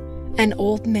age, an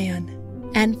old man,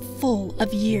 and full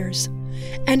of years,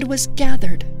 and was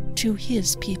gathered to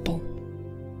his people.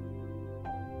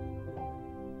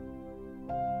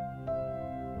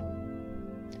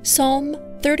 Psalm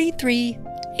 33,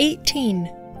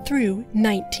 18 through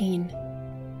 19.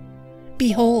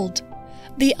 Behold,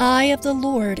 the eye of the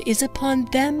Lord is upon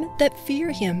them that fear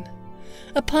him,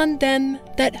 upon them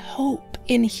that hope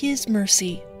in his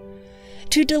mercy,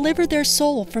 to deliver their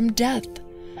soul from death,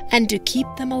 and to keep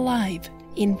them alive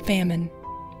in famine.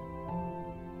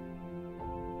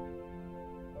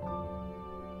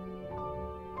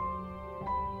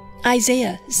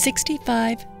 Isaiah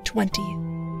 65:20.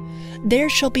 There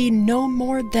shall be no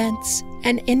more thence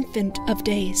an infant of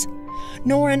days,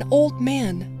 nor an old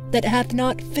man that hath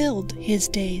not filled his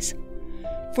days.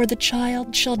 For the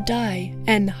child shall die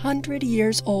 100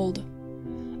 years old,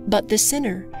 but the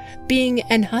sinner, being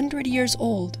 100 years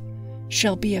old,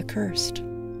 shall be accursed.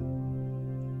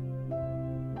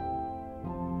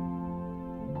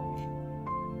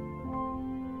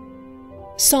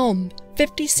 Psalm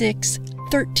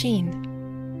 56:13.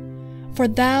 For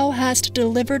thou hast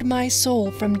delivered my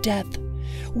soul from death.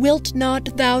 Wilt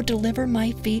not thou deliver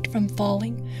my feet from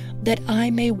falling, that I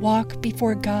may walk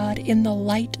before God in the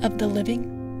light of the living?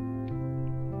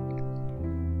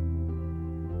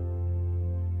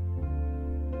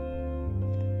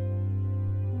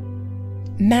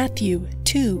 Matthew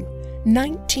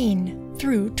 2:19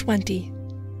 through 20.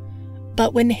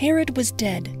 But when Herod was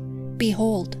dead,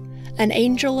 behold, an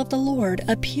angel of the Lord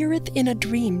appeareth in a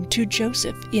dream to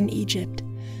Joseph in Egypt,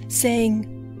 saying,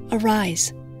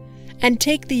 Arise, and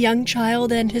take the young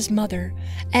child and his mother,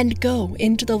 and go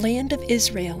into the land of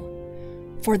Israel,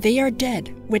 for they are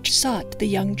dead which sought the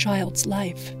young child's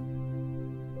life.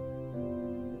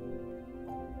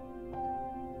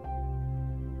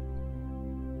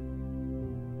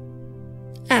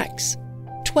 Acts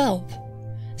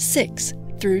 12:6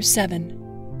 through 7.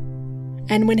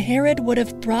 And when Herod would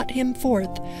have brought him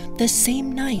forth, the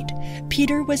same night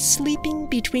Peter was sleeping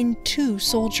between two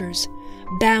soldiers,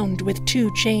 bound with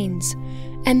 2 chains,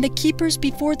 and the keepers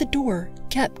before the door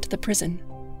kept the prison.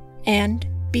 And,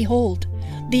 behold,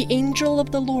 the angel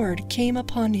of the Lord came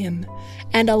upon him,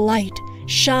 and a light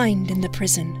shined in the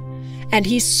prison. And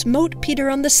he smote Peter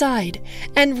on the side,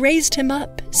 and raised him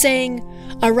up, saying,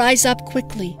 Arise up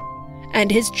quickly.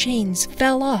 And his chains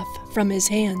fell off from his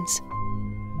hands.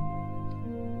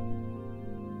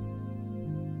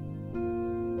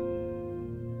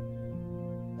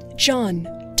 John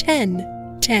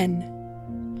 10:10.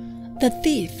 The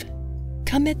thief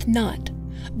cometh not,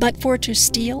 but for to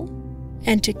steal,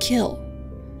 and to kill,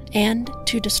 and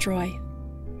to destroy.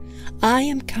 I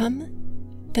am come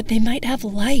that they might have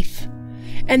life,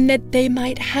 and that they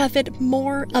might have it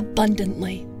more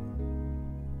abundantly.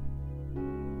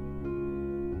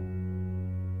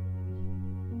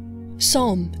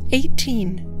 Psalm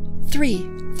 18:3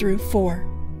 through 4.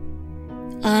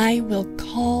 I will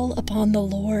call upon the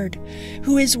Lord,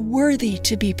 who is worthy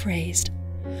to be praised.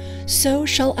 so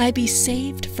shall I be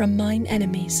saved from mine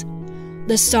enemies.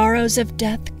 The sorrows of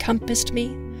death compassed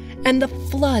me, and the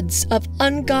floods of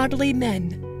ungodly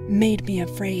men made me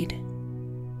afraid.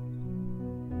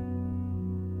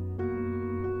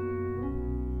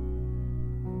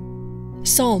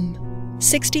 Psalm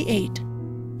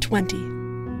 68:20.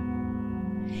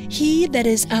 He that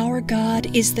is our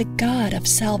God is the God of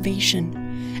salvation,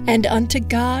 and unto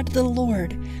God the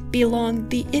Lord belong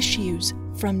the issues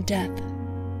from death.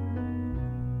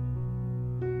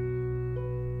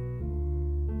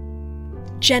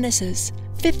 Genesis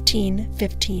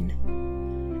 15:15.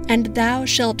 And thou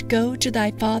shalt go to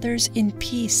thy fathers in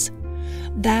peace.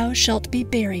 Thou shalt be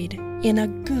buried in a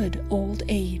good old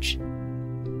age.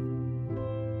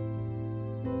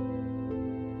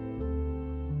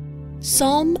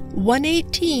 Psalm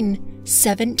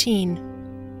 118:17.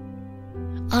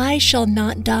 I shall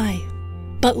not die,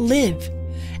 but live,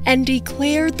 and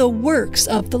declare the works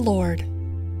of the Lord.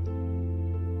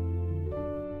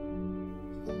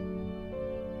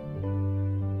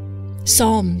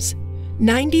 Psalms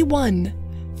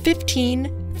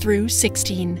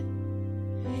 91:15-16.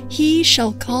 He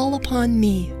shall call upon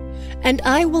me, and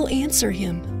I will answer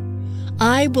him.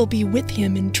 I will be with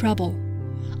him in trouble.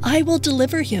 I will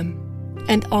deliver him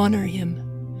and honor him.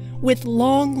 With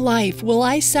long life will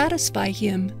I satisfy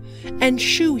him and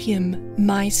shew him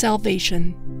my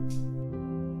salvation.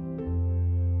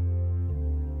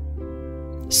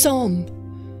 Psalm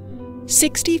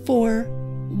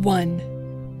 64:1.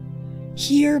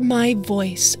 Hear my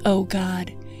voice, O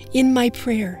God, in my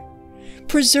prayer.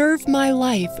 Preserve my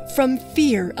life from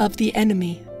fear of the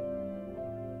enemy.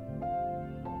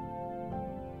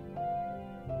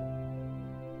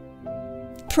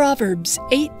 Proverbs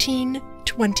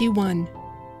 18:21.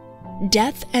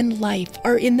 Death and life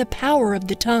are in the power of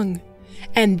the tongue,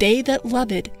 and they that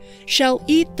love it shall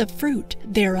eat the fruit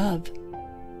thereof.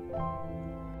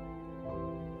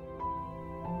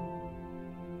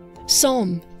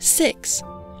 Psalm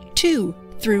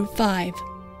 6:2-5.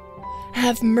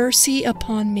 Have mercy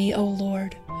upon me, O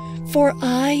Lord, for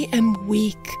I am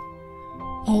weak.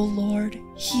 O Lord,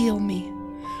 heal me,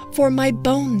 for my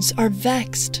bones are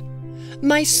vexed.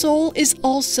 My soul is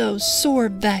also sore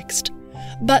vexed.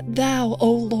 But thou,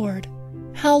 O Lord,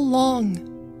 how long?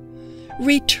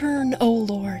 Return, O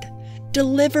Lord,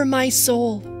 deliver my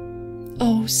soul.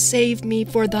 O save me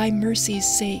for thy mercy's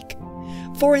sake.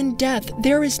 For in death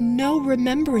there is no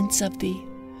remembrance of thee.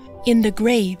 In the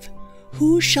grave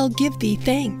who shall give thee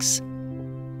thanks?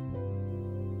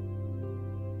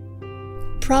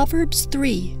 Proverbs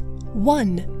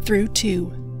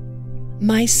 3:1-2.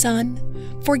 My son,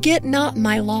 forget not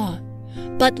my law,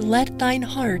 but let thine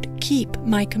heart keep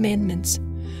my commandments.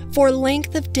 For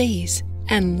length of days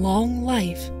and long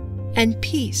life and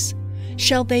peace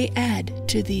shall they add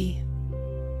to thee.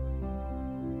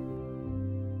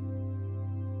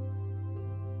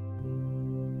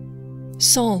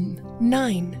 Psalm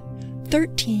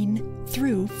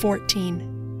 9:13-14.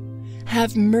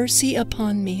 Have mercy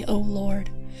upon me, O Lord.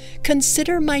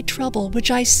 Consider my trouble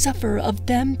which I suffer of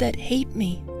them that hate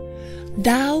me.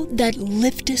 Thou that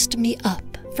liftest me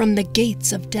up from the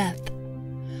gates of death,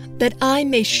 that I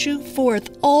may shew forth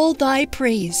all thy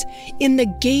praise in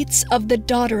the gates of the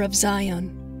daughter of Zion.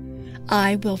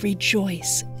 I will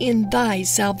rejoice in thy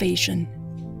salvation.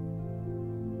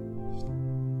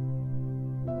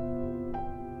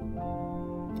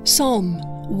 Psalm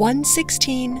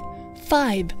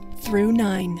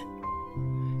 116:5-9.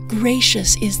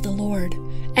 Gracious is the Lord,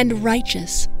 and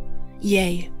righteous,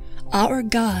 yea, our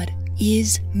God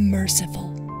is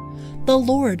merciful. The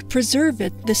Lord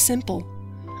preserveth the simple.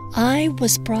 I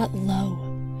was brought low,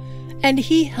 and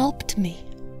he helped me.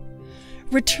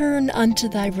 Return unto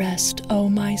thy rest, O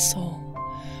my soul,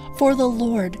 for the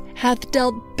Lord hath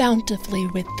dealt bountifully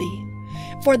with thee.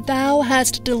 For thou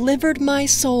hast delivered my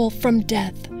soul from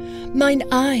death, mine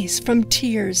eyes from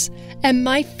tears, and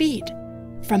my feet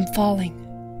from falling.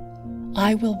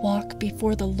 I will walk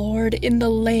before the Lord in the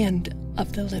land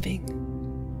of the living.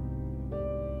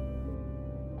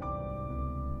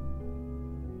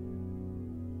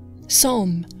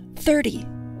 Psalm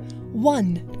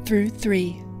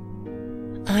 30:1-3.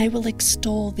 I will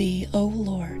extol thee, O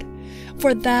Lord,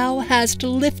 for thou hast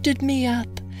lifted me up,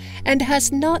 and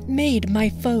hast not made my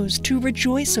foes to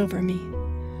rejoice over me.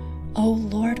 O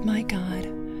Lord my God,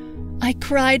 I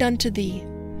cried unto thee,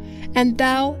 and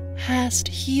thou hast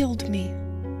healed me.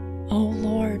 O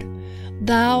Lord,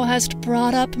 thou hast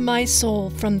brought up my soul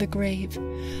from the grave.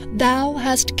 Thou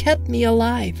hast kept me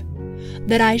alive,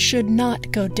 that I should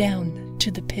not go down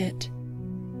to the pit.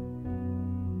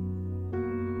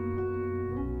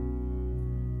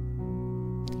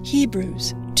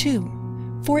 Hebrews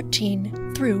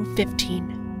 2:14 through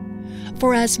 15.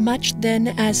 For as much then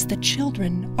as the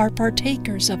children are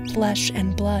partakers of flesh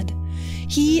and blood,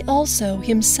 he also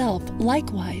himself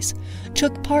likewise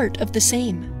took part of the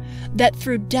same, that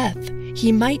through death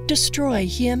he might destroy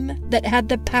him that had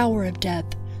the power of death,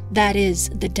 that is,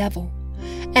 the devil,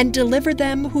 and deliver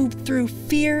them who through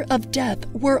fear of death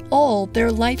were all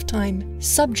their lifetime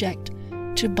subject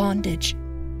to bondage.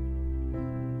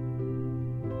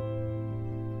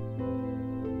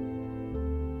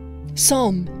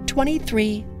 Psalm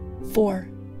 23:4.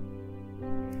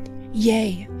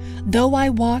 Yea, though I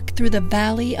walk through the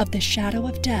valley of the shadow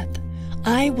of death,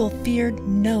 I will fear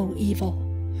no evil,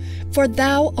 for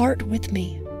thou art with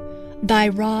me. Thy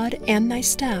rod and thy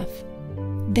staff,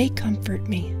 they comfort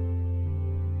me.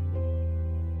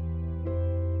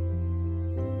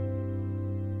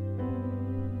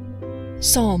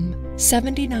 Psalm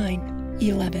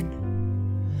 79:11.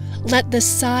 Let the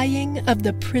sighing of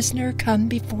the prisoner come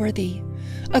before thee.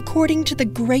 According to the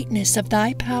greatness of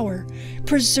thy power,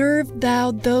 preserve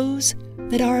thou those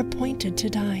that are appointed to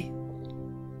die.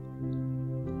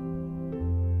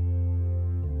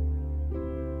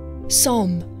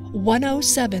 Psalm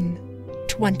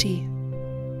 107:20.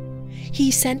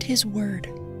 He sent his word,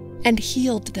 and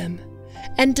healed them,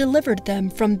 and delivered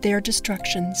them from their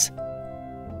destructions.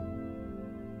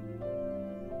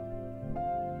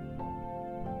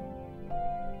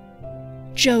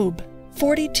 Job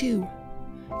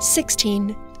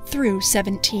 42:16 through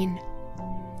 17.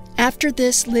 After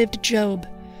this lived Job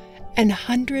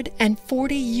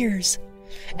 140 years,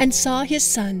 and saw his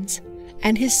sons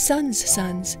and his sons'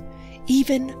 sons,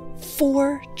 even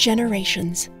 4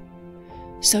 generations.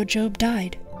 So Job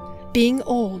died, being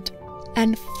old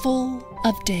and full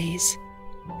of days.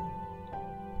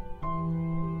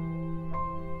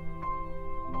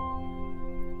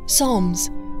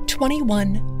 Psalms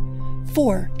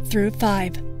 21:4 through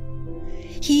 5.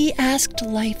 He asked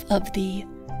life of thee,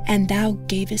 and thou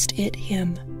gavest it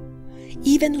him,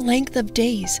 even length of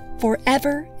days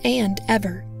forever and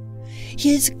ever.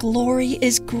 His glory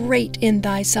is great in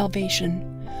thy salvation.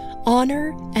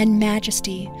 Honor and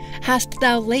majesty hast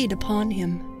thou laid upon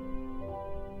him.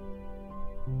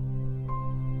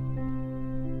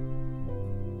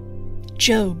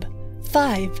 Job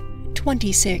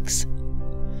 5:26.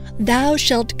 Thou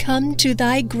shalt come to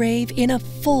thy grave in a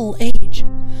full age,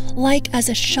 like as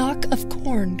a shock of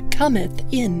corn cometh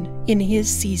in his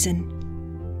season.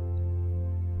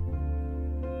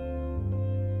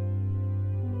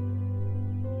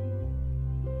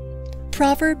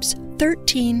 Proverbs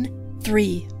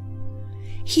 13:3.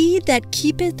 He that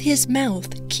keepeth his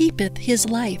mouth keepeth his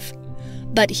life,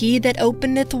 but he that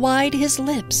openeth wide his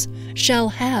lips shall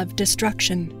have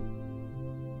destruction.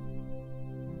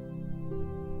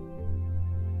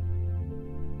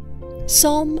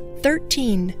 Psalm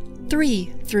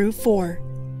 13:3 through 4.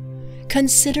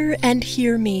 Consider and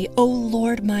hear me, O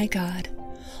Lord my God.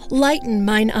 Lighten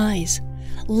mine eyes,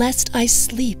 lest I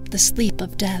sleep the sleep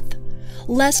of death,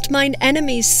 lest mine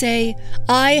enemies say,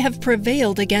 I have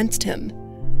prevailed against him,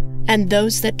 and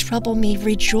those that trouble me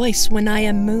rejoice when I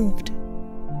am moved.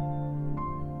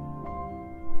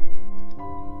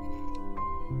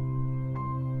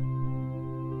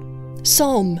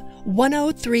 Psalm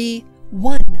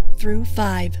 103:1 through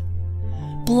 5.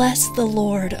 Bless the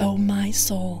Lord, O my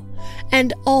soul,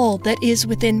 and all that is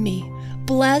within me.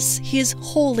 Bless his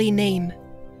holy name.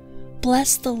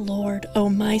 Bless the Lord, O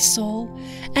my soul,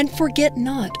 and forget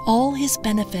not all his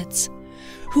benefits,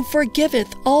 who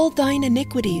forgiveth all thine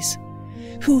iniquities,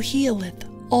 who healeth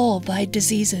all thy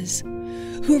diseases,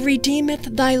 who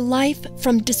redeemeth thy life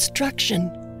from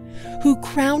destruction, who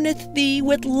crowneth thee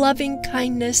with loving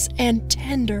kindness and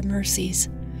tender mercies,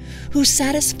 who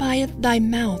satisfieth thy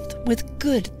mouth with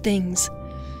good things,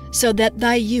 so that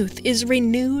thy youth is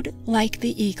renewed like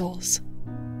the eagles.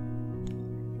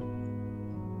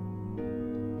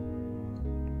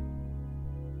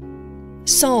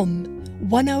 Psalm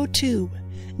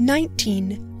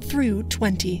 102:19 through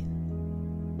 20.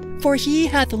 For he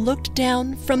hath looked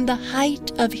down from the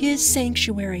height of his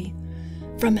sanctuary.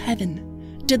 From heaven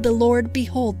did the Lord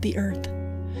behold the earth,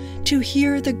 to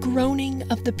hear the groaning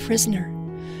of the prisoner,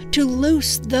 to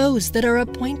loose those that are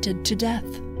appointed to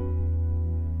death.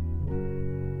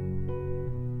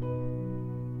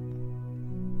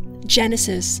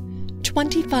 Genesis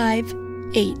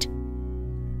 25:8.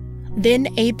 Then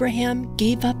Abraham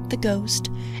gave up the ghost,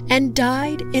 and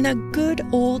died in a good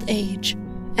old age,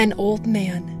 an old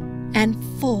man, and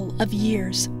full of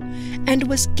years, and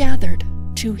was gathered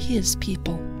to his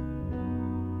people.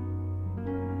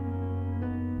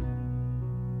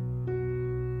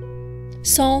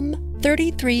 Psalm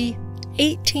 33,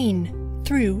 18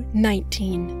 through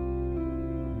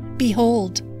 19.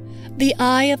 Behold, the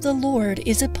eye of the Lord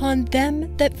is upon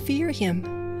them that fear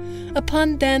him,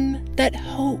 upon them that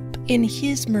hope in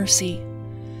his mercy,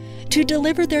 to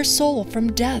deliver their soul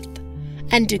from death,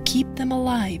 and to keep them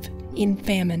alive in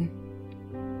famine.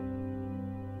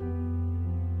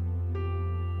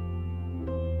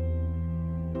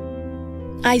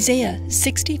 Isaiah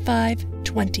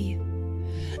 65:20.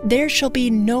 There shall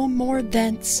be no more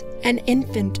thence an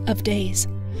infant of days,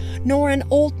 nor an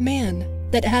old man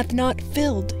that hath not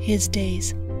filled his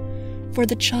days. For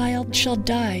the child shall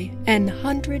die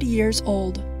 100 years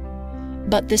old,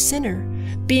 but the sinner,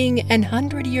 being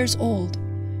 100 years old,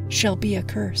 shall be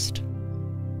accursed.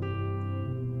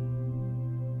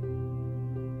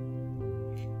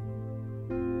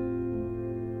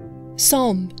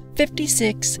 Psalm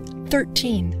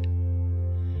 56:13.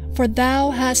 For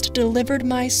thou hast delivered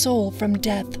my soul from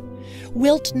death.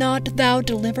 Wilt not thou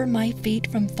deliver my feet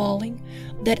from falling,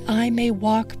 that I may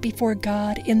walk before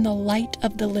God in the light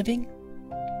of the living?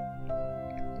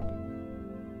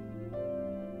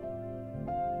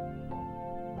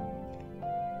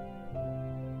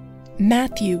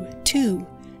 Matthew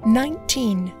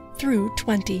 2:19 through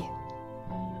 20.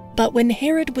 But when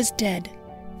Herod was dead,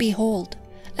 behold,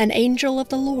 an angel of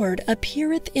the Lord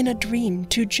appeareth in a dream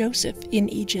to Joseph in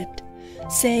Egypt,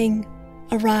 saying,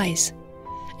 Arise,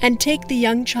 and take the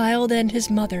young child and his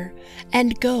mother,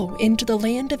 and go into the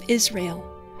land of Israel,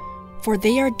 for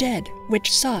they are dead which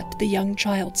sought the young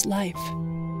child's life.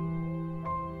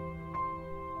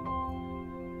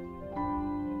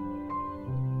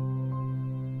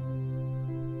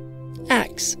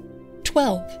 Acts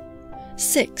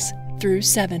 12:6 through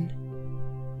 7.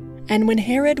 And when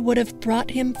Herod would have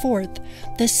brought him forth,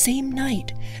 the same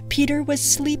night Peter was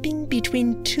sleeping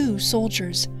between two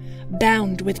soldiers,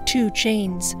 bound with 2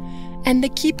 chains, and the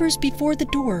keepers before the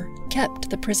door kept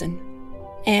the prison.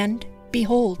 And,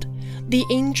 behold, the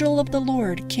angel of the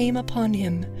Lord came upon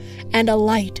him, and a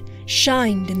light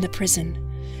shined in the prison.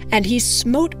 And he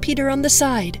smote Peter on the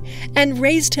side, and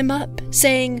raised him up,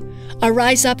 saying,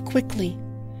 Arise up quickly.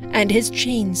 And his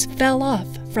chains fell off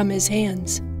from his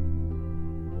hands.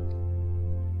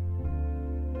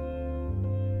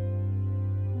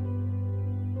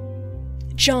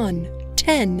 John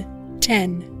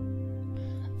 10:10.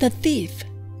 The thief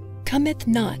cometh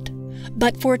not,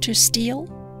 but for to steal,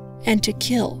 and to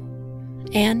kill,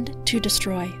 and to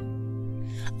destroy.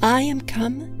 I am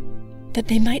come that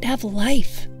they might have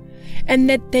life, and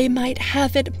that they might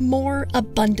have it more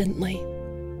abundantly.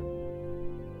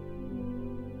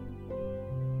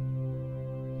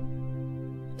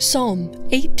 Psalm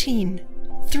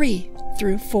 18:3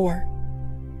 through 4.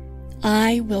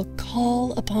 I will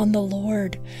call upon the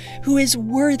Lord, who is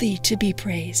worthy to be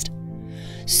praised.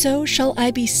 So shall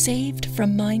I be saved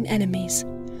from mine enemies.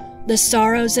 The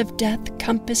sorrows of death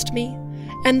compassed me,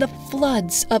 and the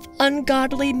floods of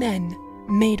ungodly men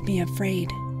made me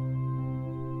afraid.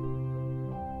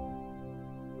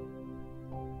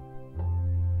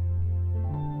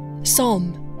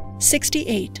 Psalm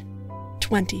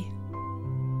 68:20.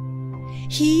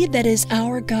 He that is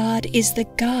our God is the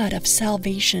God of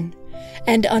salvation,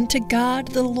 and unto God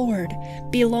the Lord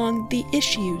belong the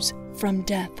issues from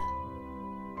death.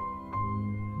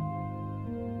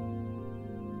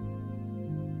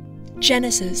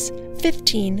 Genesis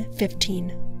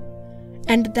 15:15.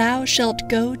 And thou shalt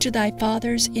go to thy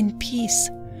fathers in peace.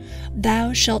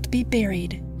 Thou shalt be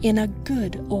buried in a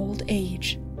good old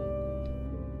age.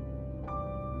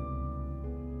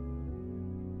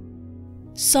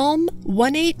 Psalm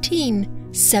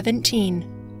 118:17.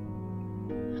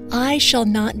 I shall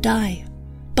not die,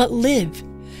 but live,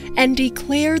 and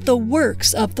declare the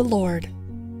works of the Lord.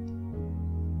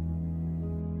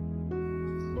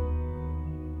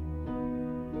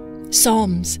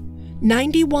 Psalms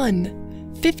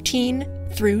 91:15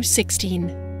 through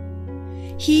 16.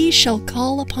 He shall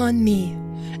call upon me,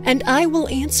 and I will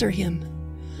answer him.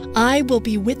 I will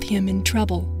be with him in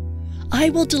trouble. I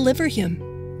will deliver him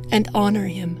and honor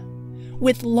him.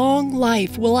 With long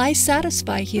life will I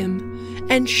satisfy him,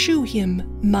 and shew him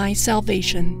my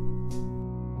salvation.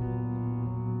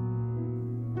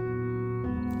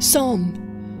 Psalm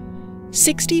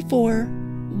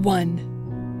 64:1.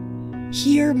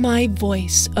 Hear my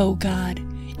voice, O God,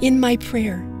 in my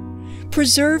prayer.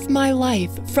 Preserve my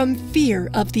life from fear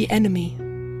of the enemy.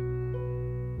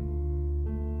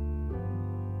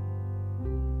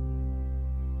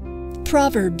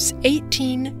 Proverbs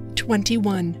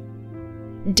 18:21.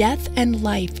 Death and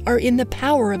life are in the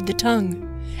power of the tongue,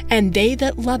 and they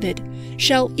that love it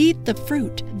shall eat the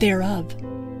fruit thereof.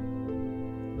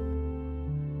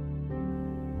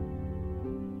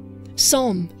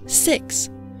 Psalm 6,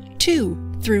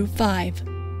 2 through 5.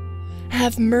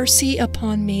 Have mercy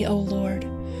upon me, O Lord,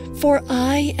 for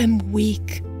I am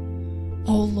weak.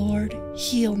 O Lord,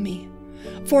 heal me,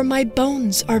 for my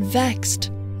bones are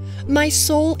vexed. My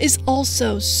soul is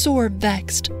also sore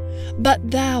vexed.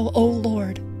 But thou, O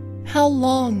Lord, how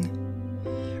long?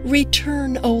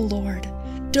 Return, O Lord,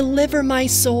 deliver my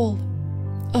soul.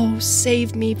 O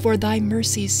save me for thy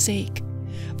mercy's sake.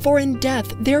 For in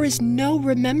death there is no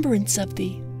remembrance of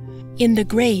thee. In the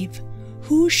grave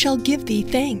who shall give thee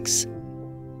thanks?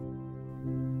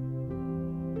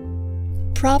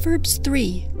 Proverbs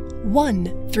 3,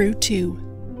 1 through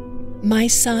 2. My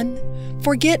son,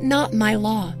 forget not my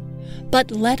law,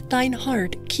 but let thine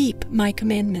heart keep my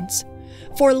commandments.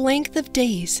 For length of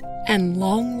days and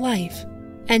long life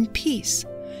and peace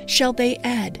shall they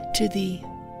add to thee.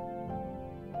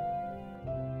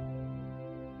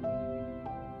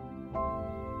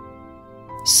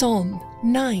 Psalm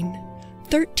 9,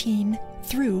 13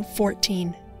 through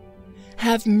 14.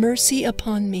 Have mercy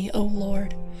upon me, O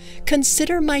Lord.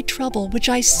 Consider my trouble which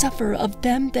I suffer of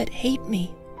them that hate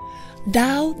me.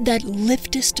 Thou that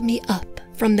liftest me up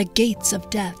from the gates of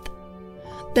death,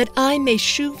 that I may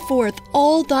shew forth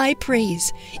all thy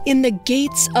praise in the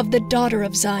gates of the daughter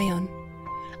of Zion.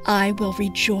 I will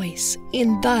rejoice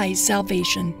in thy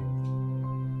salvation.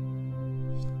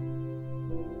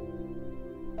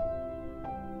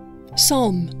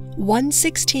 Psalm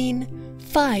 116,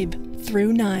 5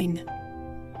 through 9.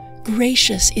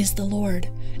 Gracious is the Lord,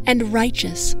 and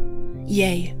righteous,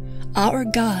 yea, our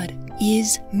God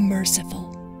is merciful.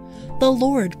 The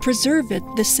Lord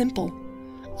preserveth the simple.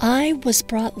 I was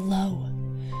brought low,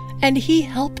 and he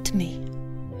helped me.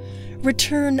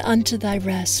 Return unto thy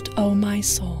rest, O my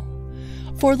soul,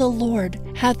 for the Lord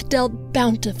hath dealt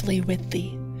bountifully with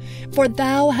thee. For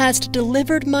thou hast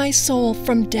delivered my soul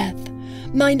from death,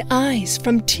 mine eyes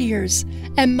from tears,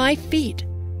 and my feet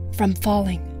from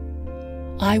falling.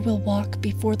 I will walk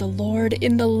before the Lord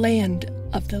in the land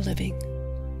of the living.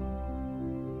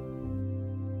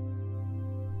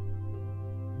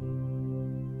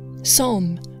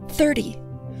 Psalm 30,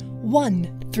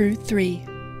 1 through 3.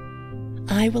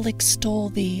 I will extol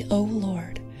thee, O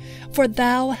Lord, for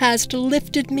thou hast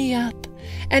lifted me up,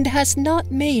 and hast not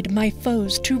made my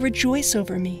foes to rejoice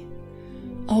over me.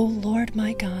 O Lord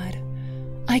my God,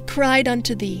 I cried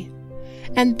unto thee,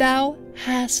 and thou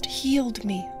hast healed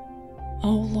me. O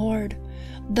Lord,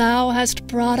 thou hast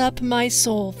brought up my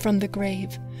soul from the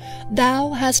grave.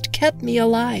 Thou hast kept me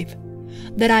alive,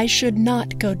 that I should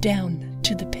not go down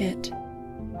to the pit.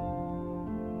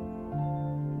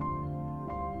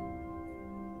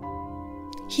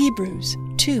 Hebrews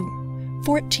 2,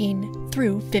 14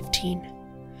 through 15.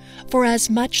 For as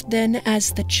much then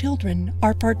as the children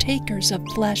are partakers of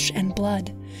flesh and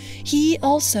blood, he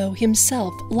also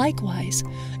himself likewise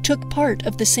took part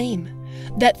of the same,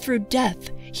 that through death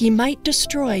he might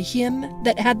destroy him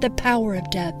that had the power of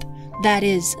death, that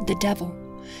is, the devil,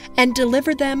 and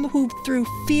deliver them who through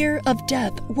fear of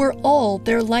death were all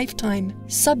their lifetime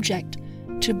subject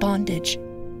to bondage.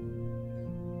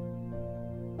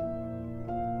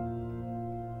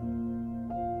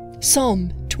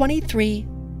 Psalm 23,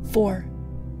 4.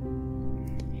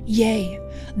 Yea,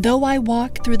 though I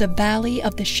walk through the valley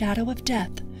of the shadow of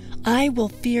death, I will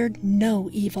fear no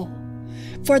evil.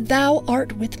 For thou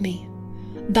art with me.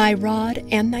 Thy rod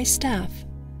and thy staff,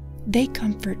 they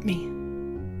comfort me.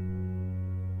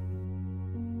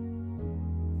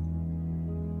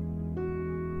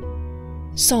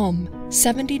 Psalm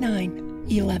 79,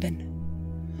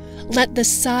 11. Let the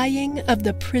sighing of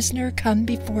the prisoner come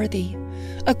before thee.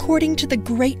 According to the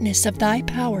greatness of thy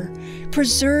power,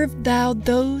 preserve thou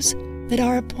those that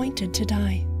are appointed to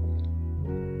die.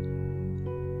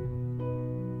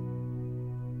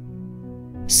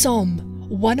 Psalm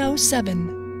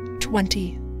 107,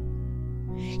 20.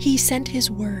 He sent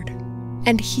his word,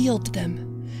 and healed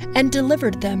them, and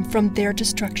delivered them from their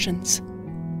destructions.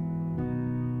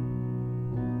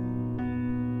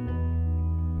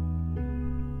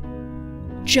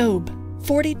 Job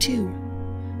 42,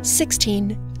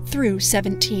 16 through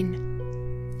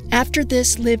 17. After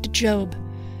this lived Job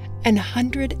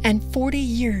 140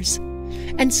 years,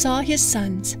 and saw his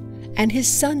sons and his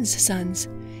sons' sons,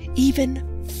 even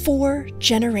 4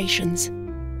 generations.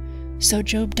 So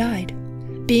Job died,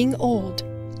 being old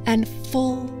and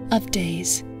full of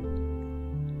days.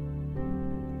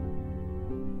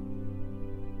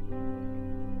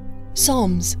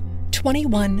 Psalms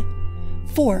 21,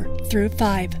 4 through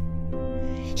 5.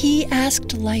 He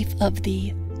asked life of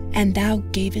thee, and thou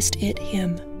gavest it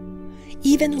him,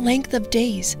 even length of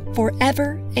days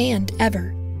forever and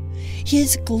ever.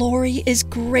 His glory is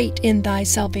great in thy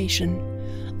salvation.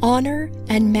 Honor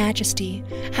and majesty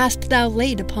hast thou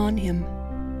laid upon him.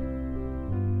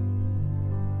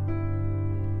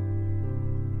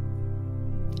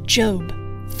 Job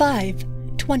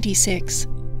 5:26.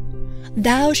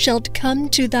 Thou shalt come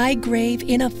to thy grave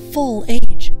in a full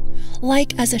age,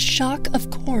 like as a shock of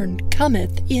corn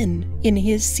cometh in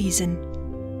his season.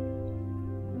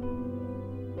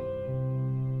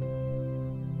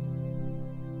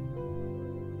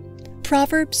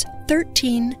 Proverbs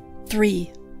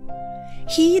 13:3.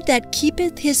 He that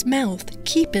keepeth his mouth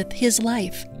keepeth his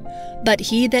life, but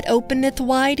he that openeth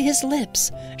wide his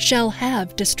lips shall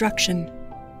have destruction.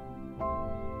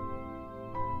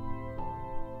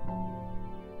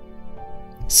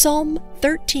 Psalm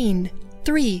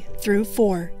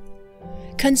 13:3-4.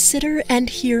 Consider and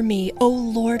hear me, O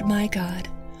Lord my God.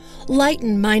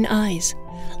 Lighten mine eyes,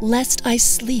 lest I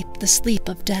sleep the sleep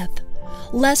of death,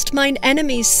 lest mine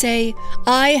enemies say,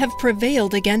 I have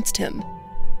prevailed against him,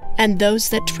 and those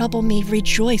that trouble me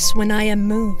rejoice when I am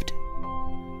moved.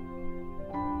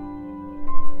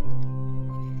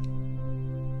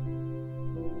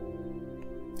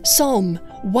 Psalm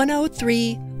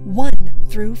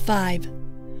 103:1-5.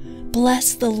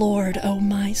 Bless the Lord, O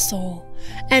my soul,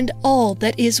 and all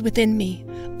that is within me.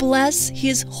 Bless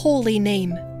his holy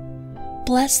name.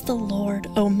 Bless the Lord,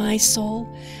 O my soul,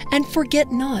 and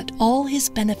forget not all his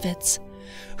benefits,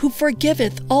 who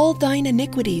forgiveth all thine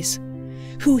iniquities,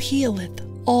 who healeth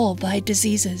all thy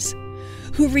diseases,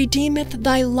 who redeemeth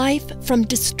thy life from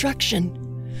destruction,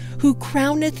 who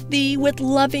crowneth thee with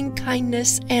loving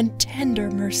kindness and tender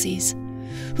mercies,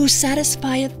 who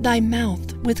satisfieth thy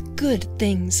mouth with good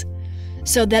things,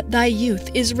 so that thy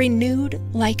youth is renewed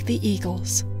like the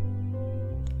eagles.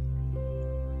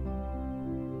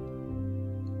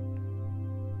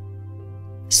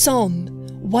 Psalm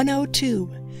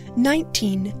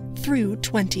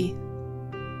 102:19-20.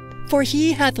 For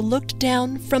he hath looked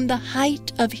down from the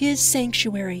height of his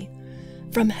sanctuary.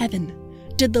 From heaven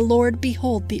did the Lord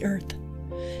behold the earth,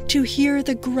 to hear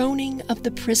the groaning of the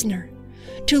prisoner,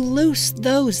 to loose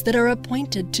those that are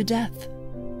appointed to death.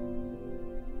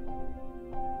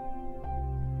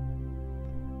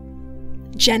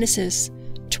 Genesis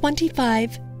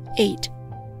 25:8.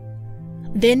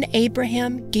 Then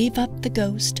Abraham gave up the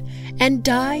ghost, and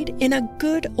died in a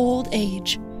good old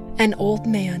age, an old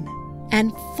man,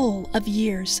 and full of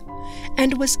years,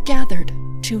 and was gathered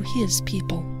to his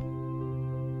people.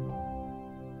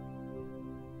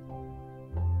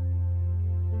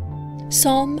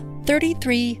 Psalm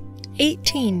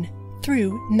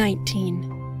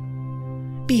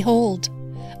 33:18-19. Behold,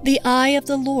 the eye of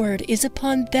the Lord is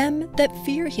upon them that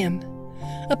fear him,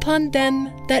 upon them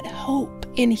that hope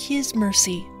in his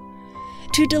mercy,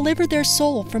 to deliver their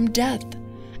soul from death,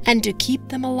 and to keep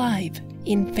them alive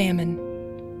in famine.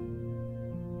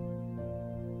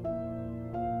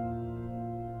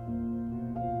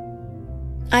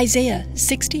 Isaiah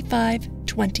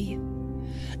 65:20.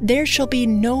 There shall be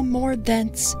no more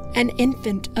thence an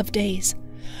infant of days,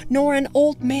 nor an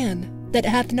old man that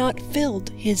hath not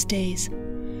filled his days.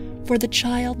 For the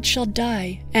child shall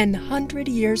die 100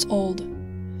 years old,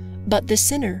 but the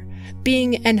sinner,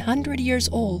 being 100 years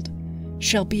old,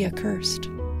 shall be accursed.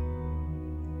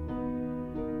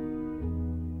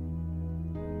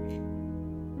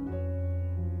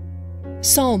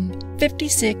 Psalm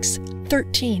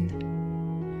 56:13.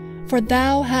 For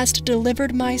thou hast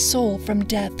delivered my soul from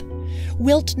death.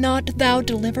 Wilt not thou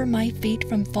deliver my feet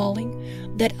from falling,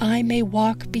 that I may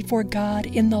walk before God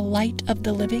in the light of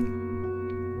the living?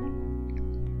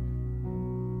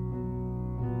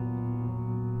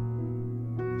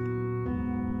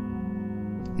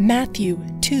 Matthew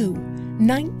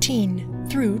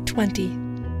 2:19-20.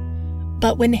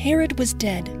 But when Herod was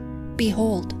dead,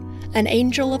 behold, an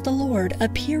angel of the Lord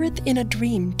appeareth in a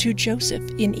dream to Joseph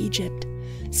in Egypt,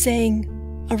 saying,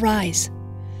 Arise,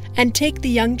 and take the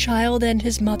young child and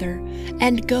his mother,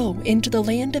 and go into the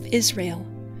land of Israel,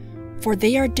 for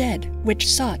they are dead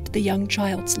which sought the young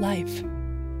child's life.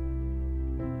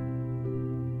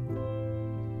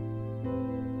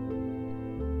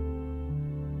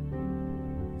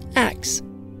 Acts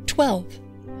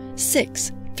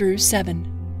 12:6-7.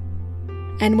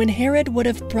 And when Herod would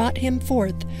have brought him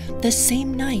forth, the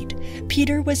same night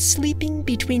Peter was sleeping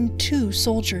between 2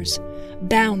 soldiers,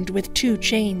 bound with 2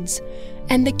 chains,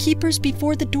 and the keepers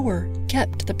before the door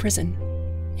kept the prison.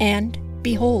 And,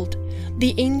 behold,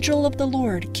 the angel of the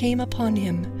Lord came upon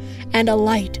him, and a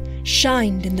light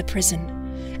shined in the prison.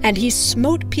 And he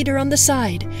smote Peter on the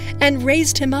side, and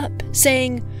raised him up,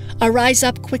 saying, Arise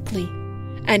up quickly.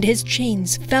 And his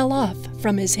chains fell off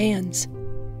from his hands.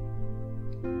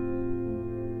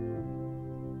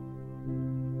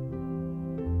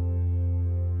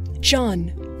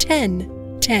 John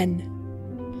 10:10.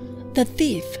 The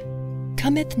thief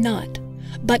cometh not,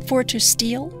 but for to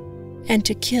steal, and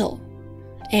to kill,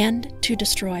 and to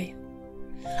destroy.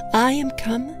 I am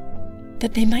come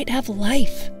that they might have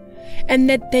life, and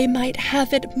that they might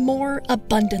have it more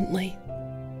abundantly.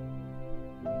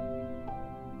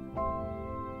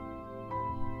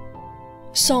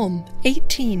 Psalm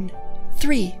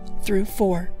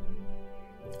 18:3-4.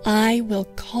 I will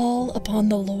call upon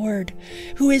the Lord,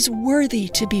 who is worthy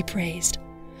to be praised.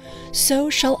 So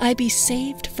shall I be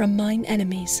saved from mine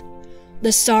enemies.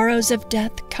 The sorrows of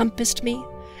death compassed me,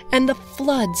 and the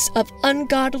floods of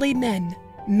ungodly men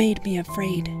made me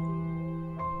afraid.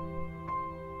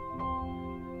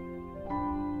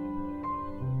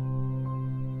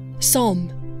 Psalm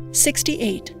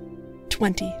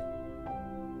 68:20.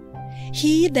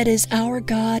 He that is our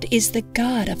God is the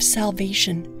God of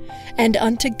salvation, and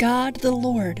unto God the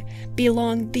Lord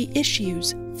belong the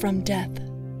issues from death.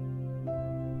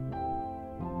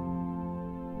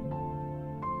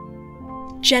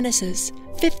 Genesis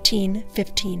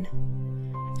 15:15.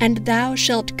 And thou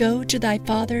shalt go to thy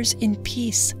fathers in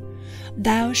peace.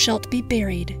 Thou shalt be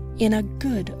buried in a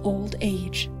good old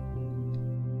age.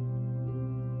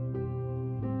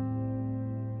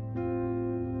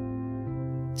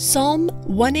 Psalm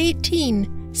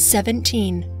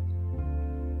 118:17.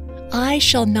 I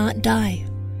shall not die,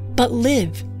 but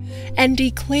live, and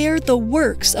declare the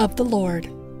works of the Lord.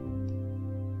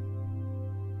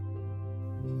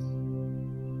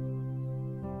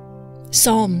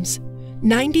 Psalms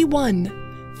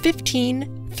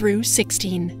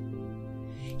 91:15-16.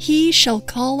 He shall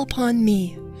call upon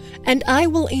me, and I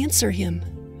will answer him.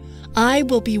 I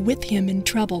will be with him in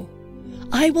trouble.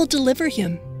 I will deliver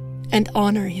him and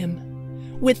honor him.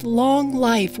 With long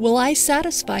life will I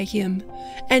satisfy him,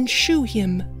 and shew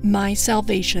him my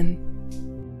salvation.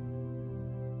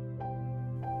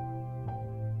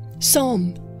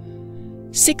 Psalm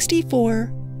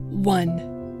 64:1.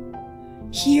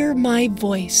 Hear my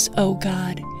voice, O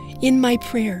God, in my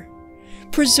prayer.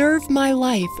 Preserve my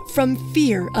life from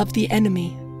fear of the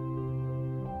enemy.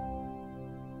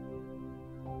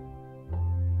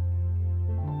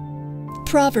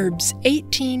 Proverbs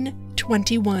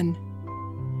 18:21.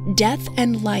 Death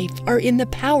and life are in the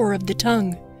power of the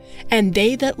tongue, and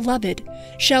they that love it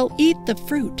shall eat the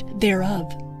fruit thereof.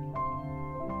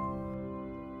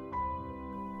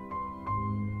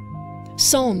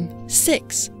 Psalm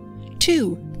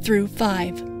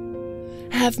 6:2-5.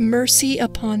 Have mercy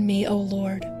upon me, O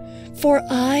Lord, for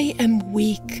I am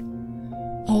weak.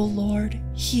 O Lord,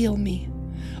 heal me,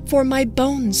 for my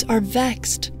bones are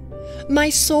vexed. My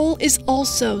soul is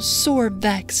also sore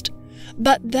vexed.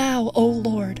 But thou, O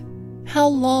Lord, how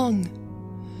long?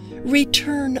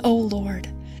 Return, O Lord,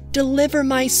 deliver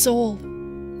my soul.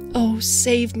 O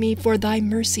save me for thy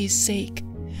mercy's sake.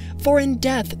 For in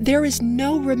death there is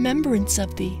no remembrance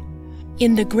of thee.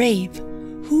 In the grave,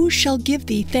 who shall give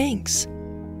thee thanks?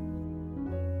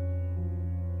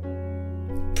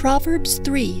 Proverbs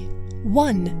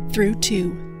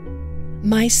 3:1-2.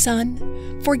 My son,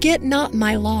 forget not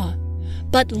my law,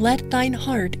 but let thine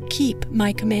heart keep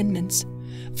my commandments.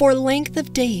 For length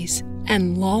of days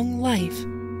and long life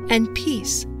and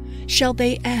peace shall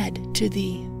they add to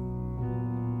thee.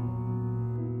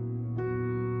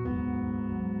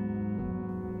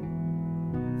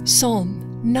 Psalm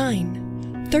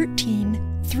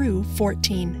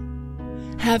 9:13-14.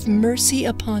 Have mercy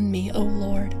upon me, O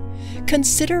Lord.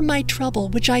 Consider my trouble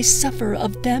which I suffer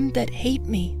of them that hate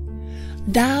me.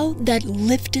 Thou that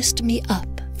liftest me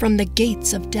up from the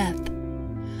gates of death,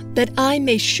 that I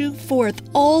may shew forth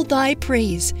all thy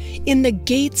praise in the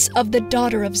gates of the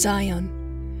daughter of Zion.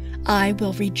 I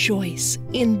will rejoice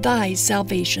in thy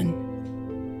salvation.